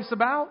what your life's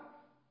about?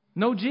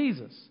 Know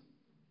Jesus.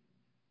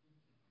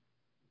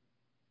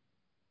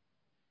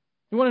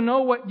 You want to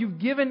know what you've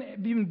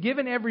been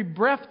given every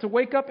breath to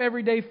wake up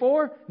every day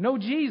for? Know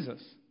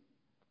Jesus.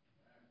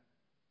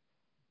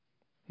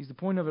 He's the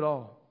point of it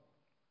all.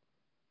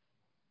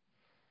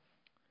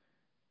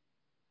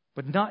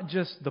 But not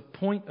just the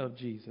point of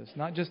Jesus,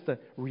 not just the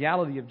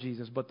reality of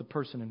Jesus, but the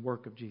person and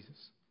work of Jesus,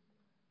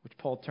 which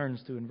Paul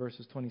turns to in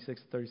verses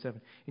 26 to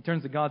 37. He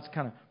turns to God's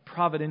kind of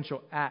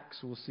providential acts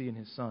we'll see in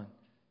His Son.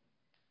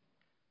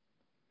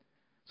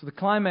 So the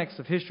climax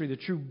of history, the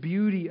true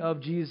beauty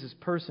of Jesus'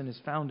 person is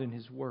found in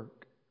His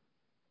work.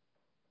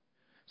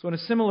 So in a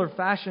similar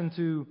fashion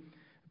to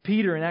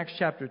Peter in Acts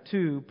chapter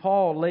 2,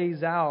 Paul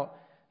lays out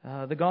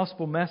the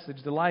gospel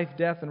message, the life,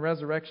 death, and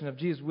resurrection of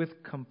Jesus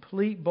with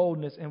complete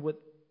boldness and with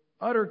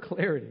utter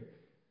clarity.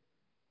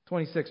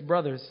 26,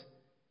 brothers,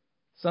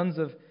 sons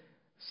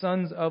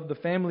of the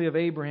family of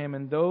Abraham,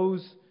 and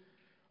those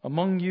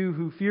among you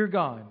who fear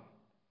God.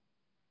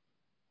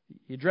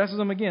 He addresses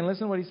them again.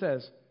 Listen to what he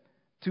says.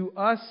 To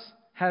us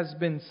has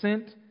been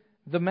sent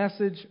the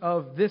message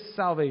of this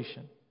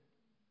salvation.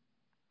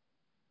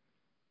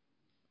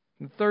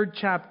 In the third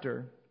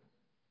chapter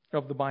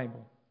of the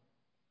Bible,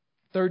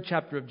 third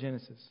chapter of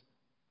Genesis,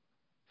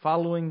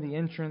 following the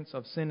entrance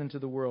of sin into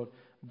the world,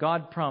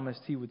 God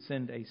promised He would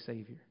send a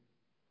Savior.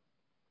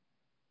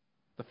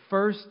 The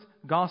first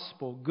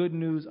gospel good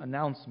news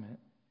announcement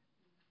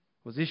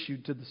was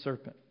issued to the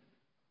serpent,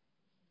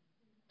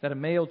 that a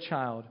male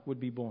child would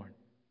be born.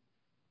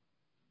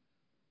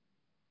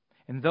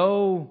 And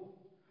though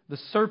the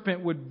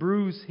serpent would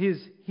bruise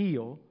his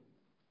heel,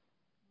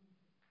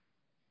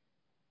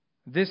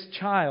 this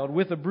child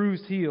with a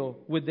bruised heel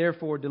would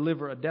therefore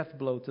deliver a death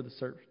blow to the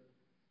serpent.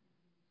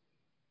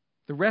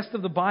 The rest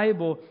of the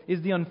Bible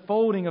is the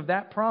unfolding of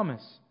that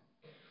promise,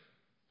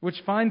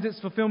 which finds its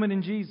fulfillment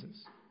in Jesus.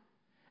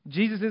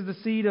 Jesus is the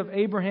seed of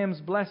Abraham's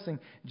blessing.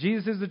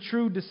 Jesus is the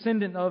true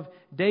descendant of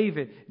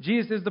David.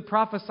 Jesus is the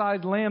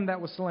prophesied lamb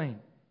that was slain.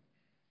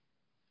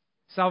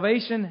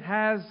 Salvation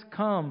has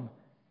come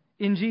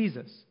in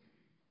Jesus.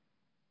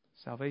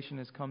 Salvation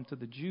has come to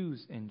the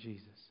Jews in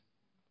Jesus.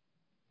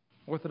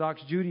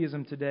 Orthodox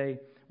Judaism today,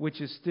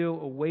 which is still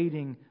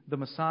awaiting the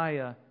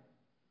Messiah,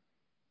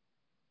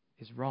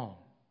 is wrong.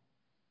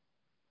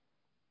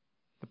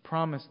 The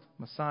promised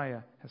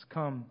Messiah has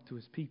come to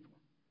His people.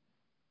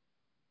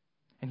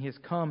 And He has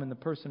come in the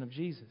person of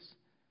Jesus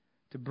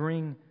to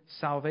bring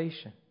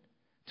salvation,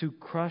 to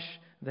crush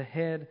the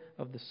head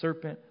of the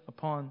serpent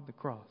upon the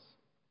cross.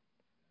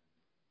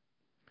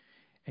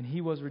 And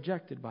He was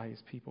rejected by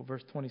His people.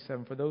 Verse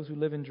 27, for those who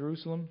live in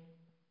Jerusalem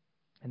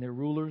and their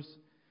rulers,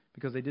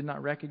 because they did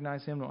not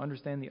recognize Him nor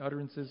understand the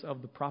utterances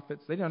of the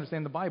prophets. They didn't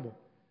understand the Bible,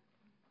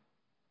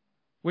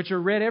 which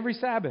are read every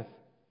Sabbath.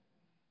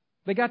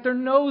 They got their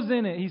nose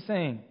in it, he's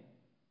saying.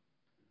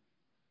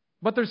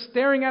 But they're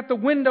staring at the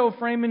window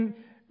frame and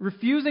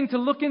refusing to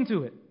look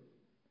into it.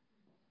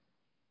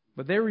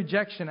 But their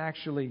rejection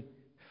actually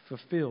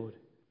was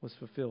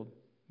fulfilled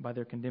by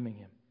their condemning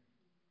Him.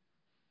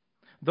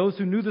 Those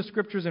who knew the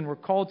Scriptures and were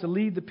called to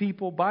lead the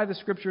people by the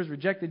Scriptures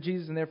rejected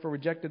Jesus and therefore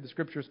rejected the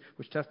Scriptures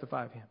which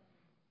testify of Him.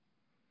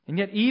 And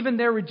yet even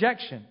their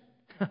rejection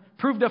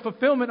proved a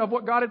fulfillment of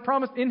what God had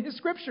promised in His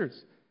Scriptures.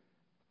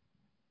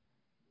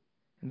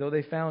 And though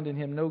they found in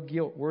Him no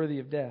guilt worthy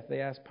of death,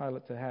 they asked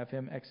Pilate to have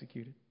Him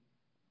executed.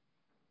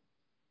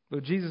 Though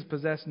Jesus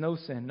possessed no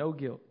sin, no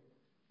guilt,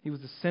 He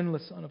was the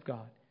sinless Son of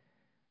God.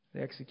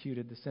 They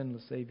executed the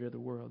sinless Savior of the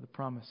world, the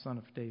promised Son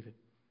of David,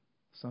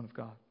 Son of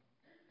God.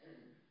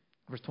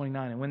 Verse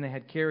 29, and when they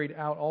had carried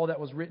out all that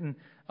was written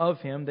of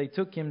Him, they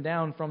took Him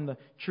down from the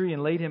tree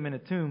and laid Him in a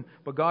tomb.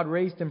 But God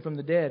raised Him from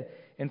the dead.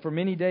 And for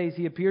many days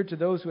He appeared to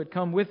those who had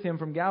come with Him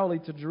from Galilee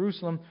to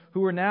Jerusalem,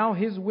 who were now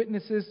His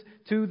witnesses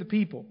to the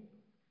people.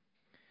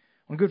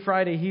 On Good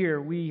Friday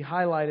here, we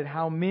highlighted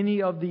how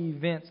many of the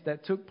events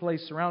that took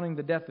place surrounding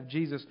the death of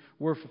Jesus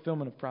were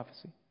fulfillment of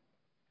prophecy.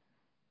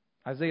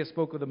 Isaiah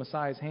spoke of the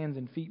Messiah's hands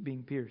and feet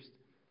being pierced,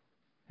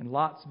 and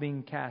lots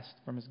being cast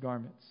from His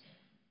garments.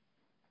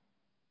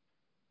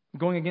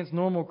 Going against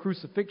normal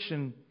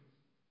crucifixion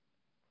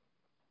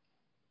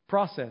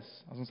process.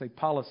 I was going to say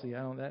policy.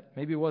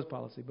 Maybe it was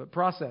policy, but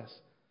process.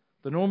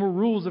 The normal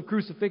rules of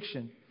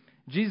crucifixion.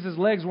 Jesus'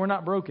 legs were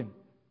not broken,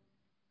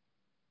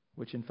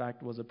 which in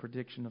fact was a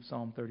prediction of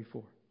Psalm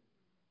 34.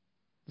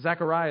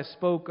 Zechariah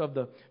spoke of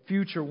the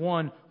future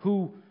one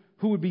who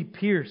would be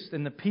pierced,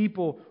 and the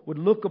people would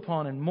look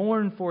upon and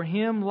mourn for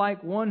Him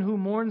like one who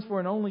mourns for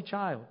an only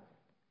child.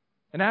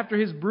 And after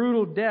His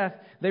brutal death,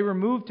 they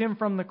removed Him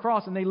from the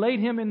cross and they laid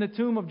Him in the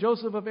tomb of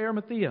Joseph of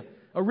Arimathea,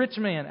 a rich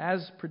man,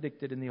 as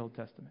predicted in the Old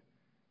Testament.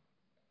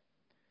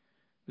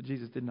 But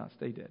Jesus did not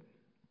stay dead.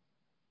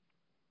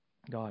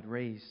 God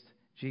raised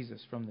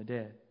Jesus from the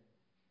dead.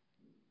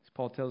 As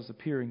Paul tells us,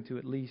 appearing to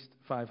at least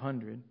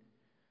 500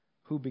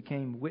 who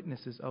became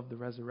witnesses of the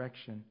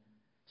resurrection.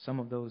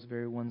 Some of those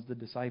very ones, the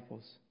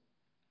disciples,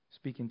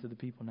 speaking to the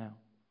people now.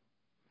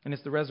 And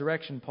it's the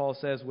resurrection, Paul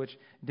says, which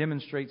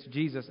demonstrates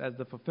Jesus as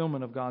the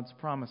fulfillment of God's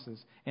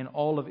promises and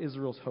all of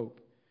Israel's hope.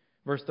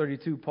 Verse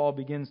 32, Paul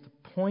begins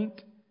to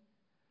point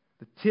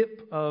the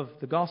tip of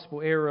the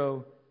gospel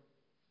arrow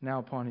now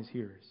upon his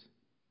hearers.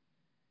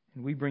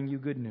 And we bring you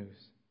good news.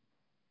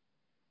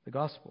 The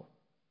gospel.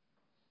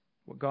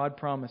 What God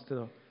promised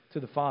to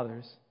the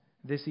fathers,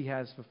 this He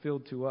has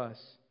fulfilled to us,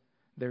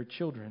 their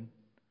children,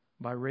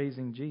 by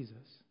raising Jesus.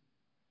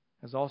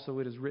 As also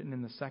it is written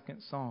in the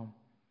second Psalm,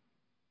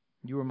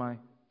 you are my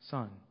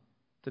son.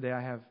 Today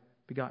I have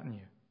begotten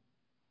you.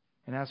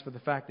 And as for the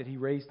fact that He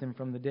raised Him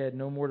from the dead,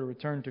 no more to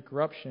return to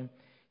corruption,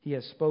 He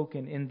has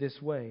spoken in this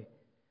way.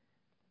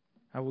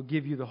 I will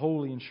give you the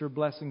holy and sure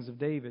blessings of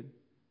David.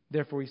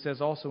 Therefore, He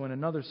says also in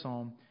another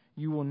psalm,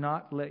 you will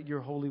not let your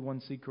Holy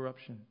One see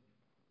corruption.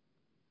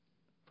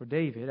 For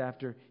David,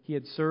 after he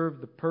had served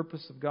the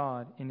purpose of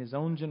God in his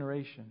own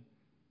generation,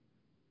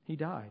 he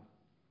died.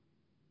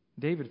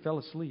 David fell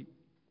asleep,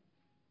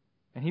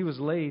 and he was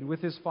laid with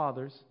his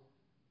fathers,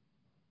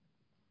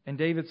 and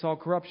David saw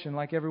corruption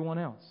like everyone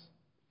else.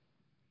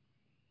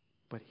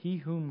 But he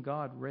whom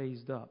God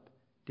raised up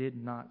did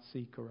not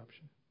see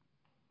corruption.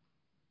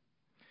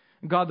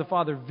 God the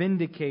Father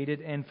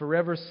vindicated and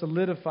forever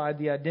solidified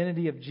the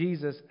identity of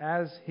Jesus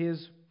as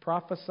His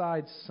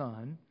prophesied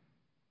Son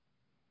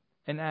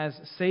and as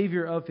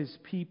Savior of His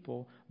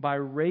people by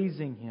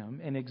raising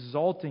Him and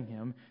exalting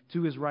Him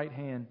to His right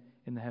hand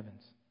in the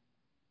heavens.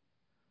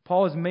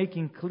 Paul is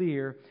making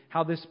clear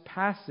how these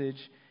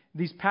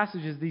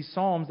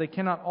Psalms, they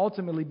cannot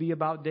ultimately be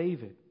about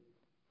David.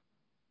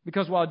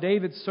 Because while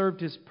David served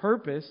his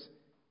purpose,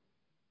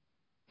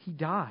 he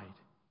died.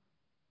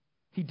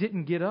 He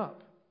didn't get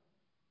up.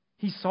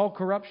 He saw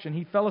corruption.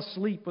 He fell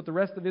asleep with the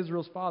rest of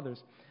Israel's fathers,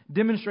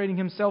 demonstrating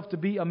himself to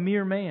be a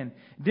mere man,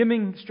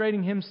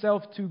 demonstrating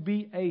himself to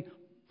be a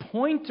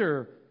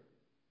pointer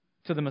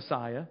to the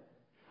Messiah,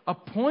 a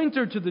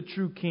pointer to the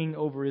true king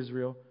over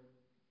Israel,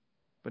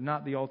 but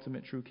not the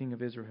ultimate true king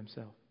of Israel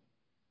himself.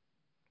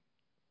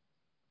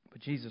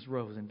 But Jesus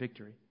rose in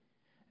victory,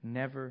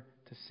 never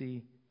to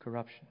see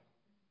corruption.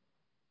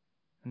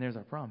 And there's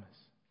our promise,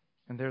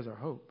 and there's our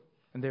hope,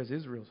 and there's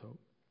Israel's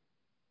hope.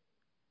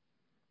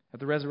 At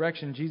the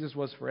resurrection, Jesus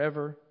was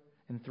forever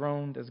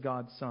enthroned as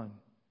God's Son,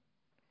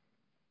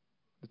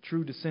 the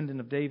true descendant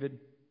of David,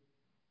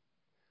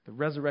 the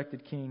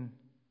resurrected King,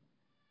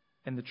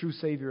 and the true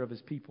Savior of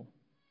His people.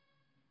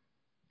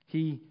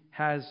 He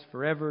has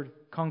forever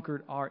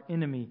conquered our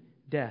enemy,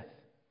 death.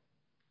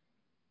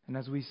 And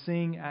as we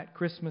sing at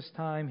Christmas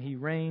time, He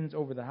reigns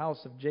over the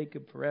house of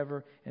Jacob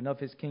forever, and of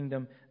His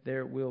kingdom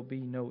there will be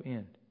no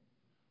end.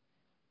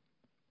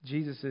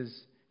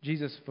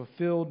 Jesus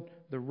fulfilled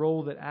the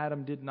role that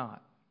Adam did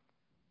not.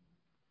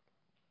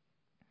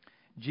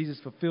 Jesus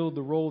fulfilled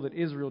the role that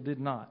Israel did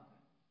not.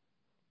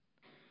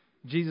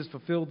 Jesus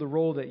fulfilled the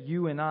role that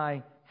you and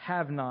I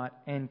have not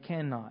and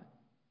cannot.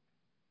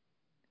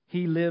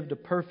 He lived a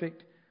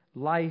perfect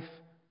life,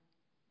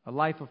 a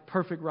life of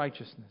perfect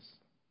righteousness.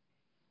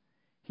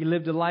 He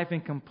lived a life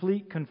in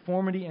complete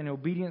conformity and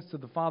obedience to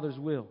the Father's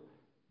will.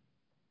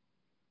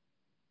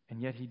 And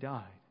yet He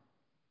died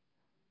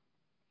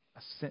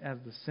as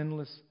the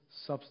sinless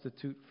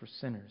substitute for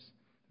sinners,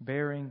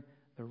 bearing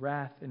the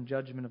wrath and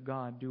judgment of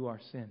God due our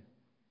sin.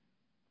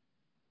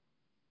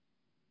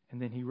 And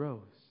then He rose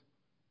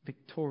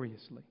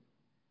victoriously,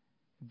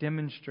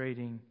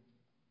 demonstrating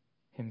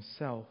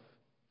Himself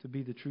to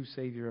be the true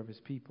Savior of His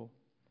people,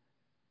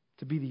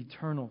 to be the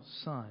eternal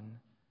Son,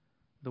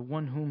 the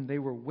one whom they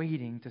were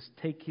waiting to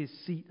take His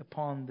seat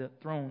upon the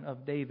throne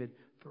of David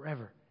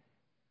forever.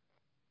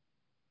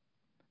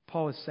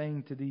 Paul is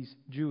saying to these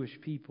Jewish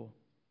people,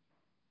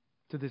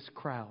 to this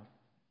crowd,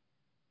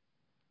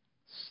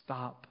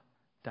 stop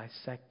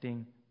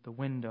dissecting the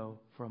window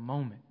for a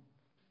moment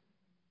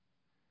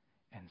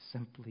and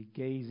simply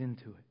gaze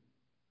into it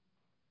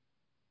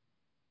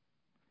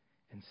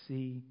and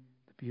see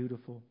the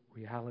beautiful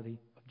reality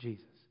of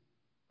Jesus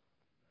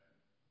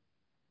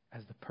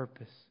as the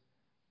purpose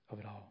of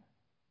it all.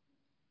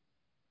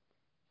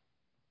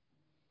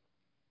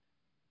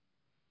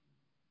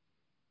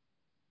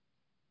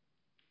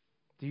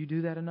 Do you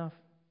do that enough?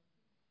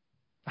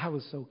 I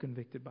was so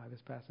convicted by this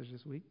passage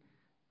this week.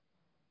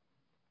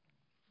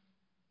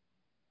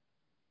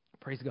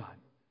 Praise God.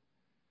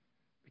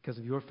 Because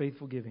of your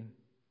faithful giving,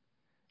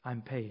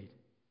 I'm paid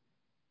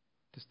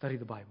to study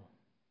the Bible,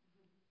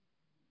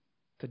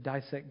 to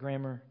dissect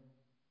grammar,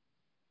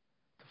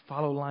 to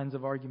follow lines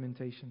of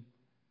argumentation,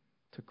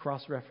 to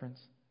cross-reference,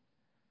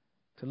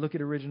 to look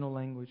at original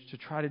language, to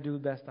try to do the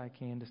best I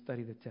can to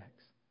study the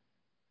text.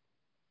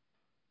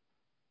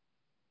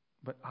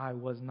 But I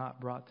was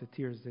not brought to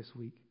tears this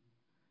week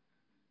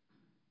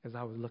as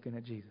I was looking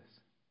at Jesus.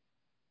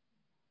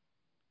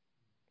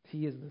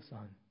 He is the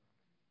Son.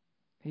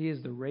 He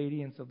is the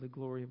radiance of the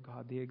glory of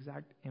God, the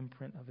exact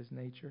imprint of His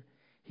nature.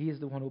 He is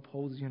the one who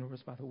upholds the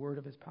universe by the word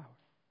of His power.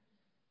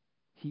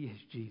 He is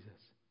Jesus,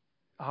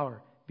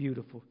 our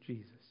beautiful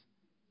Jesus.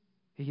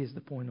 He is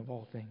the point of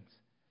all things.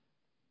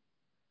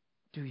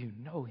 Do you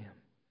know Him?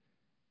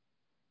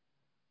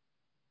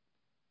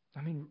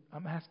 I mean,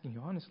 I'm asking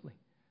you honestly.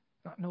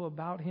 Not know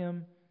about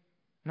Him,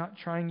 not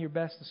trying your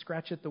best to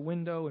scratch at the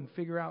window and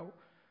figure out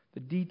the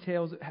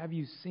details. Have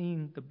you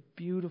seen the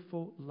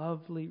beautiful,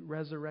 lovely,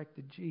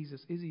 resurrected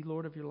Jesus? Is He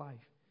Lord of your life?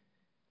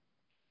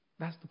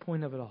 That's the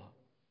point of it all.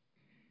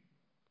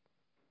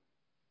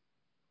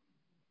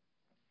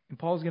 And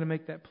Paul's going to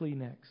make that plea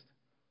next.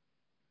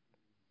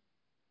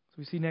 So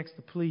we see next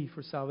the plea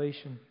for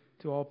salvation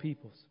to all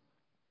peoples.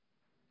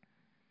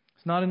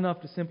 It's not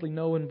enough to simply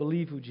know and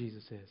believe who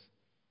Jesus is.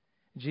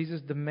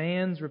 Jesus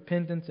demands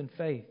repentance and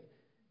faith.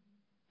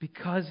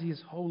 Because He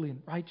is holy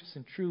and righteous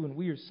and true and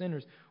we are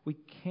sinners, we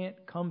can't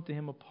come to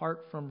Him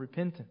apart from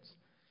repentance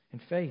and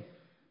faith.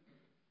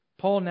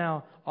 Paul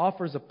now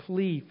offers a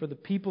plea for the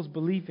people's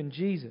belief in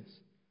Jesus.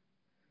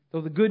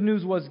 Though the good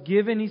news was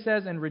given, he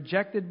says, and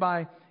rejected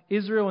by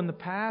Israel in the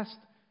past,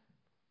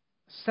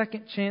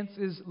 second chance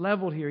is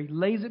leveled here. He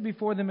lays it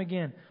before them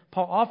again.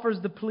 Paul offers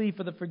the plea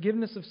for the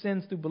forgiveness of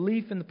sins through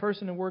belief in the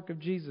person and work of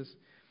Jesus.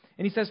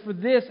 And he says, for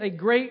this, a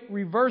great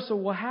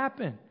reversal will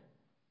happen.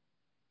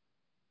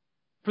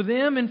 For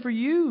them and for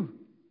you.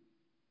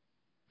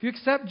 If you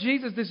accept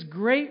Jesus, this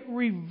great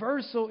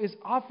reversal is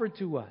offered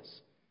to us.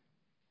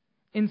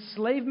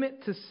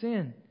 Enslavement to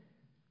sin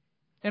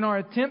and our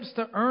attempts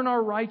to earn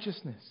our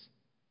righteousness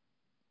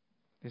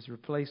is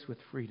replaced with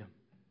freedom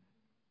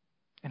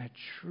and a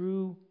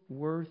true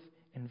worth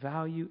and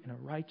value and a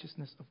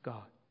righteousness of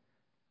God.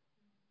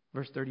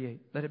 Verse 38,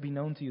 let it be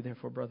known to you,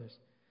 therefore, brothers,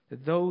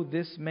 that through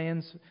this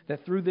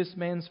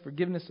man's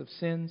forgiveness of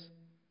sins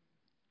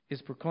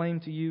is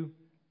proclaimed to you,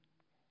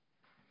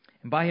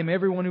 and by him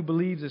everyone who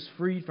believes is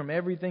freed from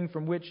everything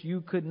from which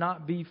you could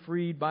not be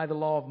freed by the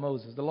law of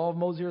Moses. The law of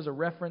Moses here is a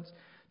reference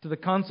to the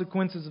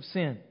consequences of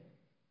sin.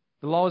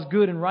 The law is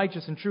good and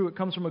righteous and true. It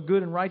comes from a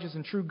good and righteous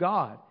and true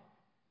God.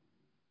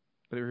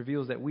 But it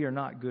reveals that we are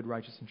not good,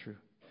 righteous, and true.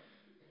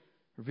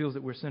 It reveals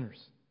that we're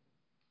sinners.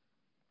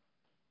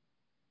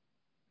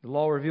 The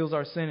law reveals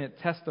our sin. It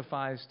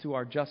testifies to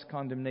our just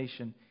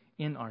condemnation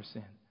in our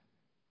sin.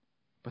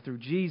 But through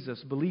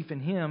Jesus, belief in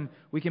Him,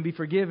 we can be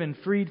forgiven,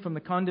 freed from the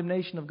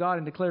condemnation of God,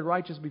 and declared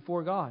righteous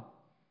before God.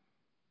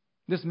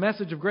 This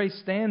message of grace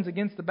stands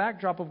against the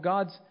backdrop of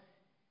God's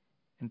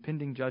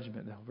impending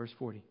judgment, though. Verse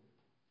 40.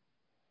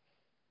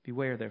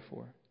 Beware,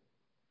 therefore,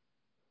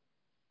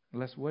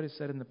 lest what is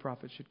said in the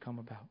prophets should come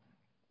about.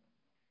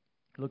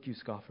 Look, you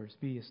scoffers,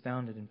 be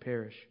astounded and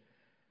perish.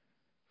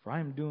 For I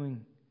am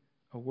doing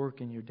a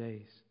work in your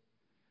days,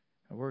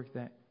 a work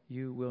that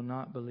you will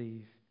not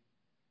believe,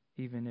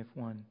 even if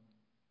one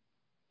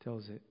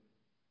tells it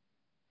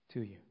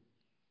to you.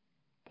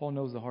 Paul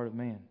knows the heart of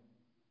man.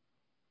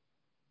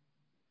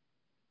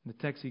 The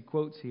text he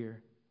quotes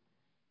here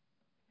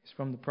is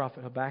from the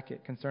prophet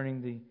Habakkuk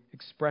concerning the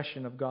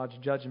expression of God's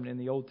judgment in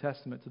the Old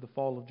Testament to the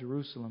fall of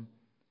Jerusalem,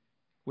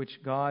 which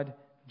God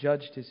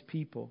judged His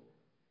people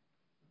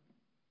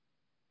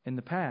in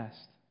the past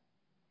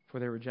for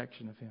their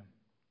rejection of Him.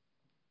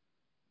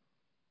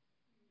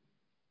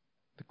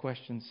 The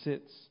question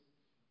sits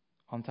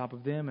on top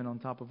of them and on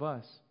top of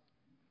us.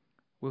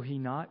 Will He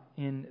not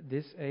in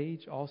this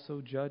age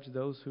also judge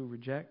those who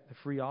reject the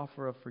free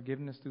offer of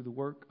forgiveness through the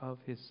work of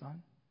His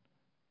Son?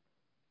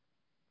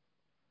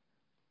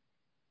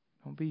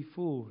 Don't be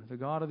fooled. The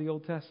God of the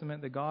Old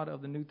Testament, the God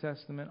of the New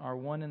Testament are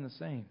one and the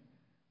same.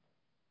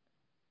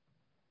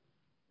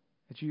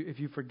 If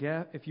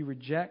you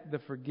reject the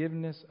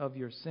forgiveness of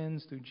your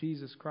sins through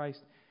Jesus Christ,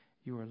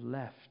 you are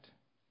left,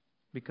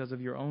 because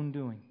of your own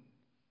doing,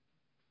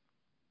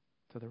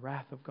 to the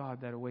wrath of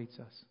God that awaits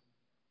us.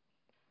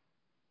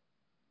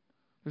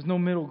 There's no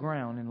middle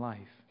ground in life.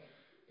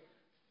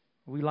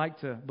 We like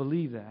to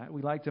believe that.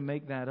 We like to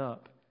make that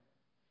up.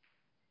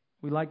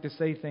 We like to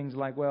say things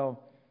like,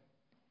 well,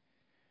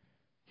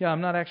 yeah,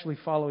 I'm not actually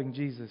following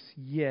Jesus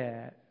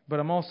yet, but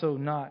I'm also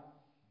not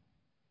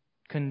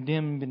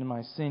condemned in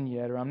my sin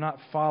yet, or I'm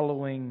not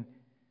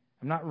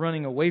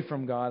running away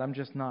from God. I'm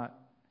just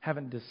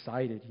haven't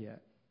decided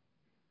yet.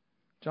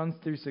 John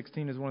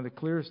 3:16 is one of the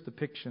clearest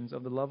depictions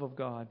of the love of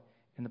God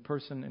in the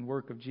person and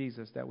work of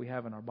Jesus that we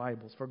have in our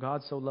Bibles. For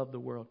God so loved the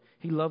world.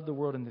 He loved the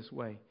world in this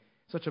way,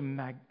 such a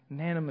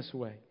magnanimous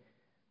way,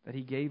 that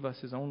He gave us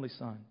His only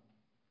Son,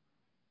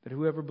 that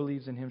whoever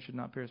believes in Him should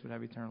not perish but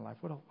have eternal life.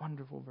 What a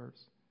wonderful verse.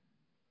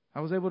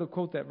 I was able to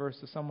quote that verse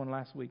to someone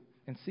last week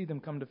and see them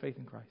come to faith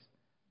in Christ.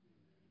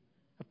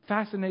 A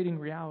fascinating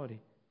reality.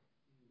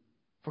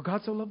 For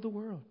God so loved the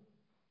world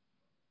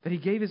that He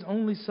gave His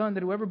only Son,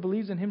 that whoever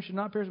believes in Him should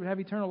not perish but have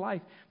eternal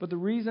life. But the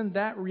reason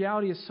that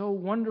reality is so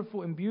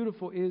wonderful and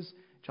beautiful is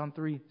John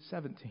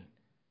 3:17.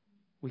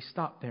 We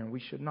stop there, and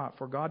we should not.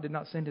 For God did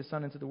not send His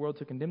Son into the world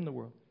to condemn the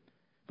world,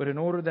 but in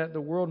order that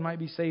the world might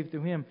be saved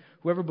through Him.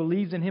 Whoever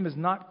believes in Him is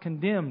not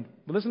condemned.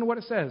 But listen to what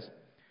it says.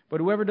 But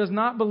whoever does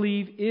not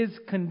believe is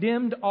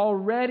condemned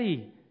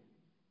already,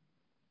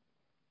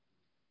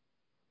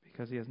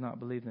 because he has not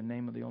believed in the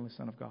name of the only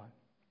Son of God.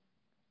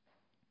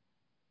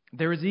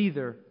 There is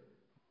either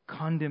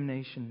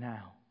condemnation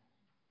now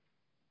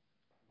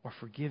or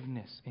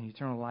forgiveness and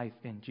eternal life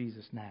in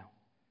Jesus now.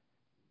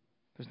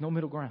 There's no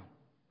middle ground.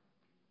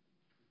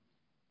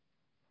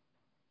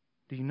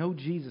 Do you know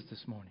Jesus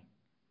this morning?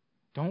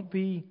 Don't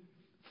be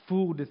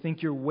fooled to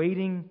think you're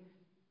waiting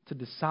to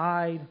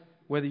decide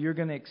whether you're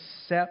going to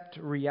accept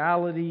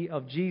reality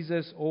of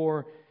Jesus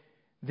or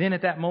then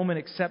at that moment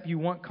accept you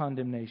want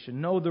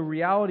condemnation. No, the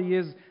reality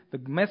is the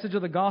message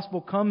of the gospel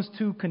comes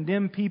to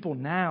condemn people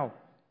now.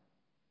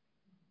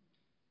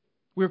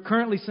 We're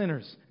currently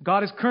sinners.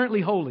 God is currently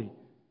holy.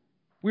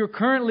 We are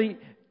currently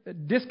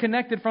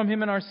disconnected from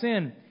Him in our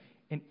sin.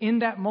 And in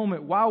that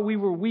moment, while we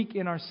were weak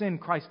in our sin,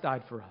 Christ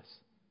died for us.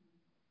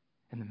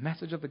 And the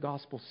message of the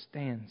gospel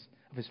stands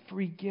of His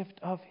free gift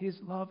of His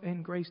love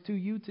and grace to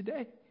you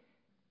today.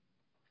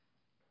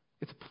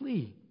 It's a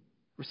plea.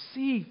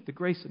 Receive the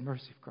grace and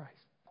mercy of Christ.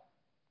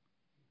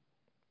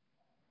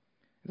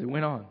 As it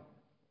went on,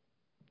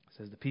 it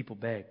says the people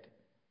begged.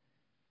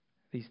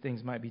 these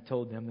things might be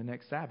told them the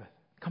next Sabbath.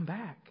 Come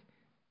back.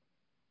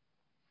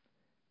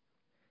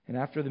 And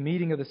after the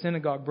meeting of the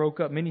synagogue broke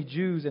up, many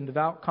Jews and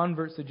devout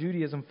converts to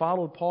Judaism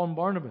followed Paul and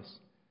Barnabas.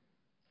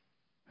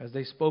 As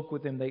they spoke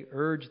with them, they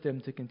urged them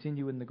to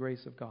continue in the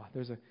grace of God.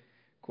 There's a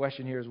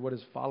question here: is what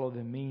does follow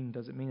them mean?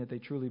 Does it mean that they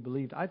truly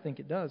believed? I think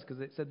it does, because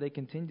it said they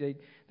continued.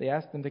 They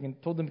asked them,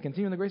 told them to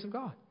continue in the grace of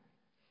God.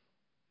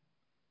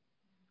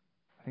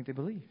 I think they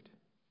believed.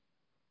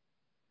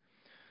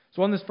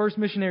 So on this first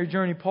missionary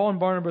journey, Paul and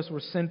Barnabas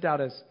were sent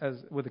out as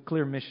with a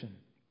clear mission.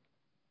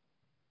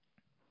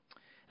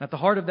 And at the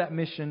heart of that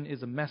mission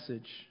is a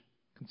message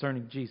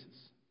concerning Jesus.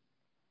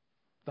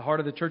 The heart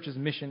of the church's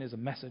mission is a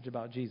message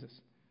about Jesus.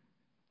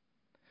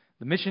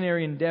 The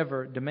missionary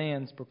endeavor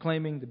demands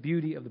proclaiming the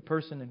beauty of the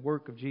person and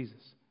work of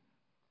Jesus.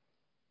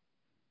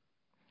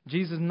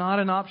 Jesus is not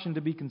an option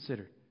to be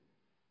considered.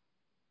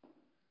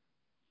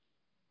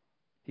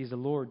 He's the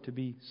Lord to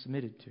be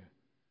submitted to.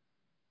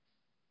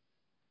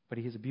 But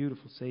He is a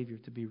beautiful Savior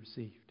to be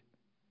received.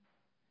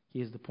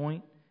 He is the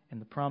point and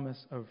the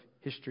promise of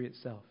history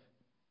itself.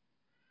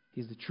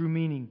 He is the true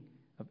meaning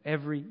of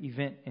every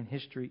event in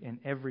history and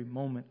every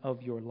moment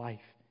of your life.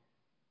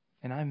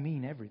 And I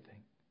mean everything.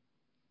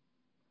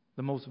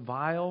 The most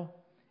vile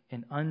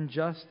and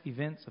unjust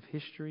events of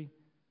history,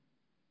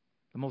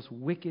 the most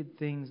wicked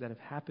things that have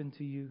happened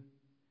to you,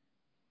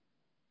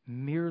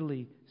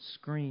 merely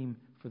scream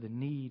for the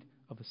need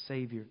of a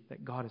Savior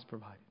that God has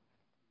provided.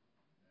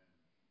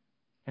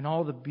 And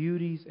all the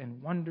beauties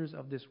and wonders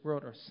of this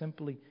world are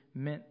simply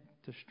meant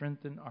to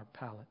strengthen our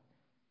palate,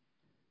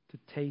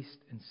 to taste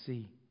and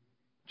see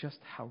just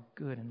how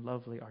good and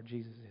lovely our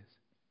Jesus is.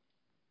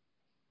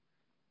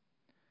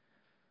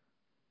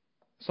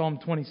 Psalm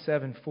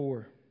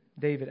 27:4,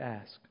 David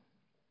asked,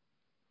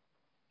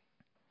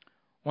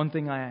 One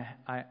thing I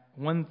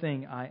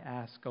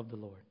ask of the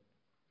Lord,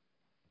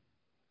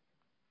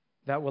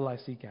 that will I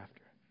seek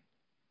after,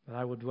 that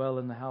I will dwell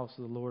in the house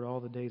of the Lord all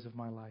the days of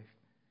my life,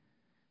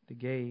 to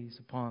gaze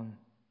upon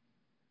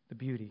the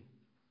beauty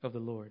of the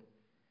Lord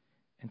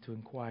and to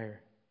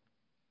inquire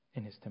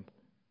in His temple.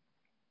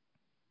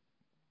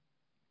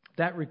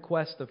 That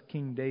request of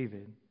King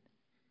David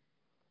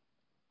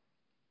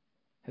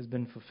has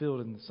been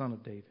fulfilled in the Son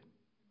of David.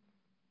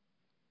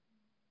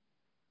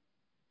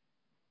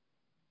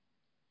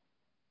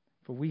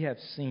 For we have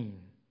seen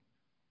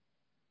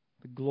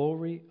the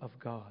glory of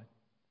God.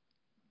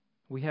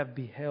 We have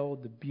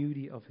beheld the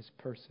beauty of His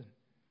person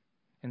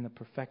and the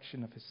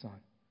perfection of His Son.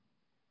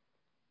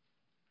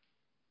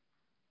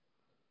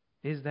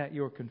 Is that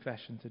your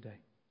confession today?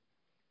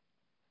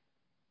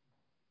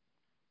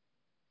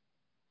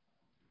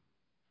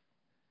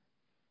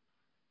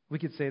 We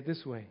could say it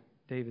this way,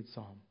 David's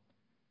psalm.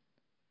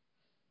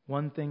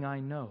 One thing I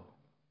know,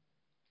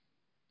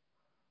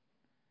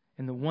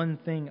 and the one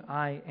thing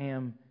I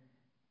am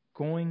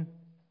going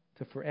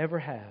to forever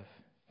have,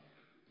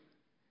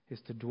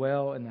 is to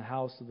dwell in the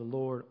house of the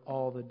Lord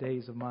all the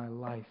days of my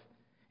life,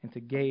 and to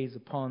gaze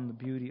upon the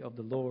beauty of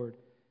the Lord,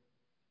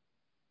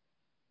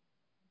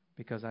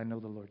 because I know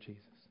the Lord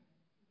Jesus.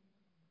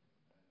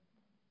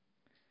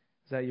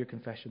 Is that your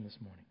confession this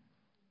morning?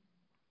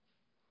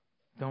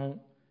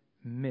 Don't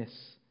miss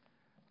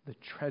the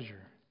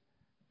treasure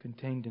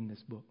contained in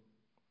this book.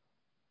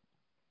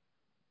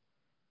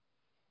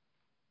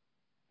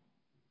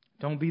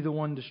 Don't be the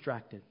one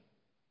distracted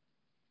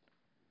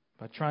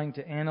by trying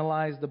to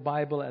analyze the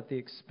Bible at the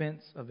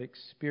expense of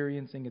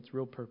experiencing its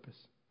real purpose,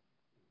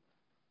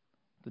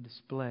 the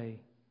display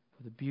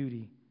of the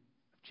beauty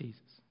of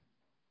Jesus.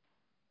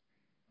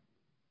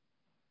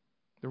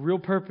 The real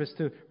purpose,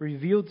 to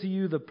reveal to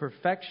you the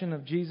perfection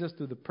of Jesus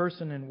through the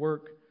person and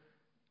work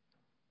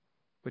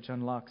which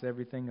unlocks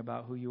everything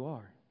about who you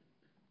are,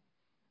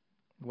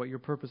 what your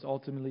purpose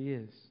ultimately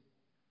is,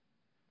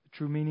 the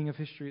true meaning of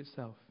history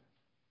itself.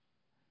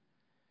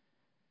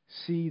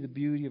 See the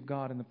beauty of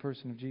God in the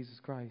person of Jesus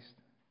Christ.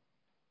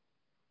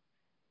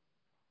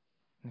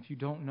 And if you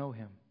don't know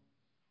Him,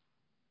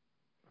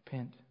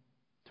 repent,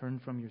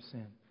 turn from your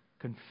sin,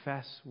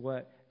 confess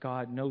what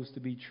God knows to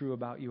be true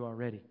about you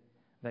already,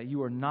 that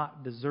you are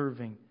not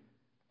deserving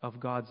of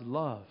God's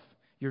love.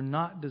 You're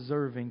not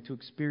deserving to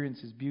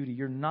experience His beauty.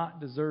 You're not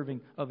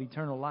deserving of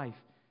eternal life.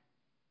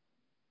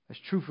 That's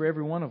true for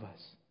every one of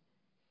us.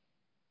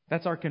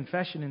 That's our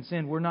confession in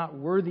sin. We're not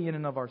worthy in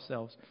and of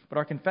ourselves. But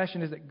our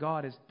confession is that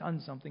God has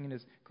done something in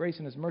His grace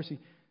and His mercy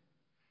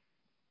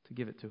to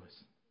give it to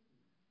us.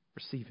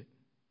 Receive it.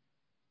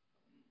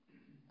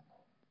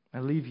 I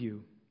leave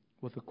you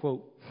with a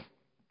quote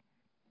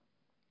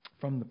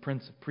from the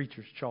Prince of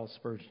Preachers, Charles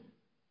Spurgeon,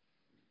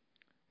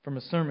 from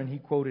a sermon he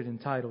quoted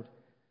entitled,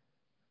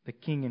 "The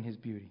King and His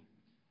Beauty."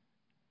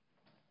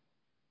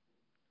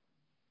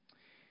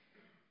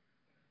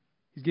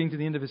 He's getting to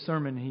the end of his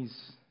sermon.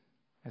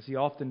 As he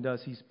often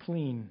does, he's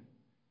pleading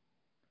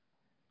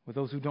with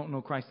those who don't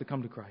know Christ to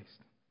come to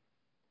Christ.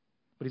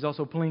 But he's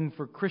also pleading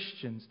for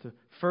Christians to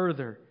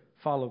further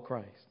follow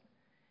Christ.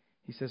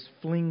 He says,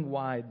 "Fling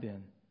wide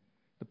then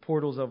the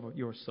portals of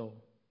your soul.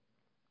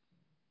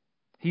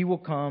 He will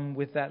come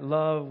with that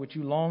love which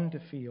you long to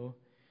feel,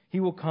 He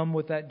will come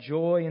with that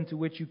joy into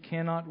which you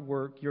cannot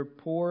work, your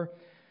poor,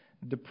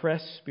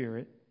 depressed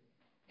spirit.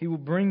 He will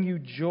bring you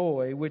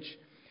joy which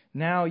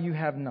now you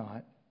have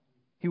not.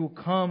 He will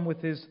come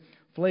with His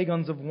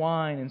flagons of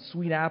wine and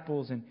sweet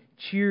apples and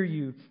cheer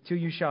you till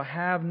you shall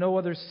have no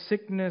other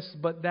sickness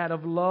but that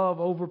of love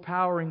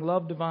overpowering,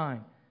 love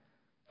divine.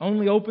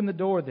 Only open the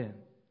door then,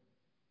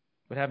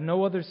 but have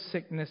no other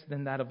sickness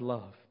than that of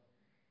love.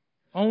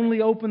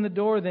 Only open the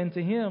door then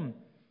to Him.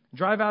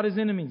 Drive out His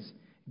enemies.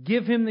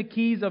 Give Him the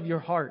keys of your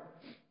heart,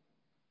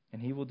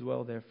 and He will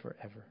dwell there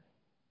forever.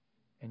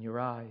 And your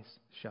eyes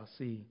shall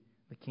see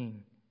the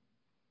King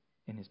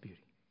in His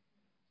beauty.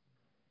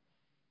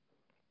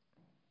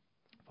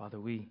 Father,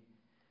 we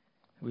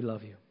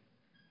love You.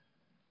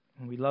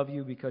 And we love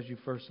You because You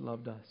first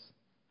loved us.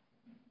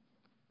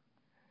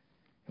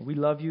 And we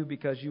love You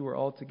because You were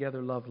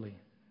altogether lovely.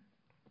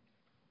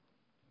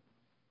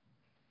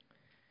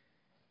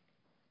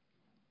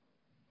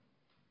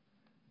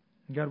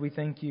 God, we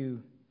thank You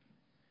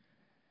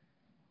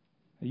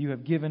that You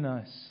have given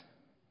us,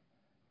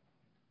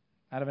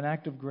 out of an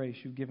act of grace,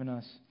 You've given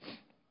us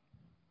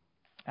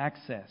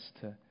access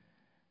to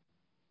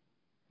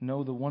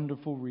know the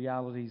wonderful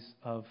realities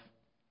of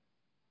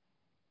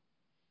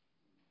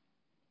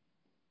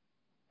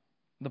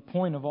the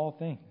point of all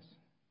things,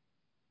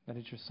 that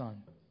it's Your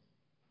Son.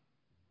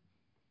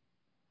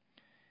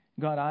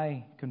 God,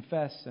 I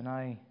confess and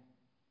I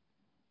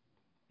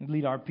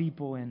lead our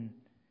people in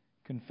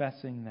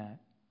confessing that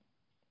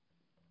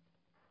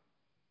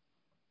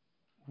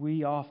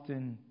we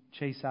often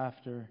chase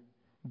after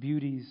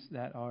beauties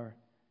that are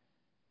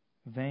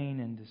vain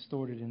and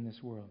distorted in this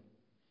world.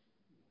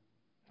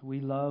 We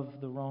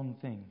love the wrong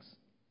things.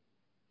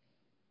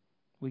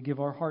 We give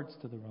our hearts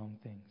to the wrong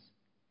things.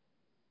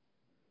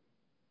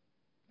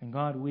 And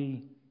God,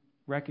 we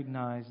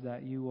recognize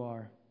that You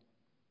are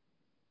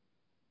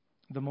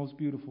the most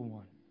beautiful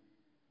one,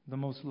 the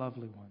most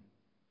lovely one.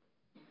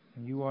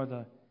 And You are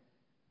the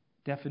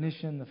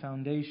definition, the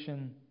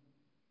foundation,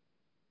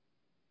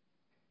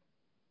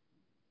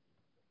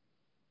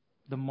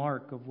 the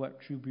mark of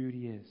what true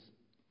beauty is.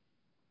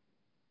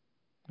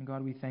 And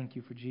God, we thank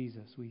You for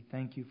Jesus. We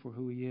thank You for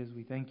who He is.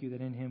 We thank You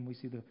that in Him we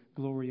see the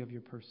glory of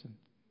Your person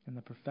and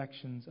the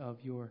perfections of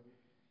Your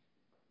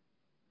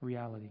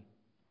reality.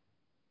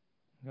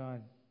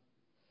 God,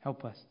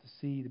 help us to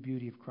see the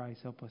beauty of Christ.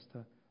 Help us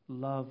to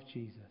love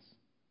Jesus,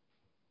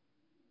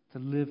 to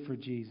live for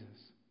Jesus,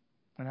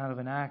 and out of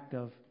an act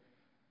of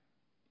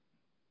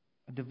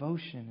a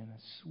devotion and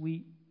a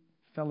sweet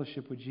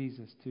fellowship with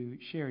Jesus, to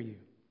share You,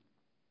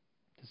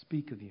 to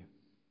speak of You,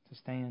 to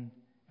stand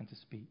and to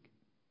speak.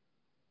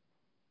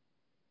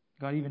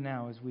 God, even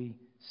now as we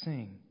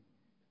sing,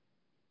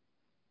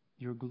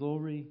 Your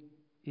glory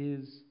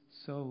is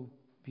so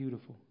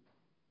beautiful.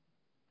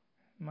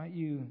 Might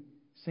You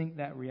sink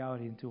that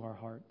reality into our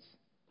hearts.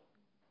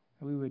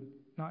 That we would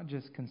not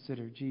just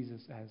consider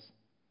Jesus as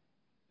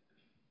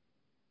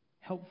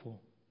helpful,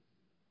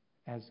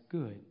 as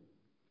good.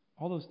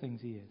 All those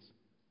things He is.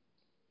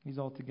 He's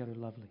altogether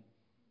lovely.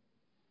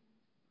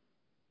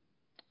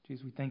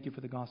 Jesus, we thank You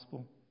for the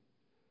gospel.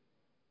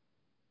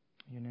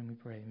 In Your name we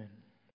pray, amen.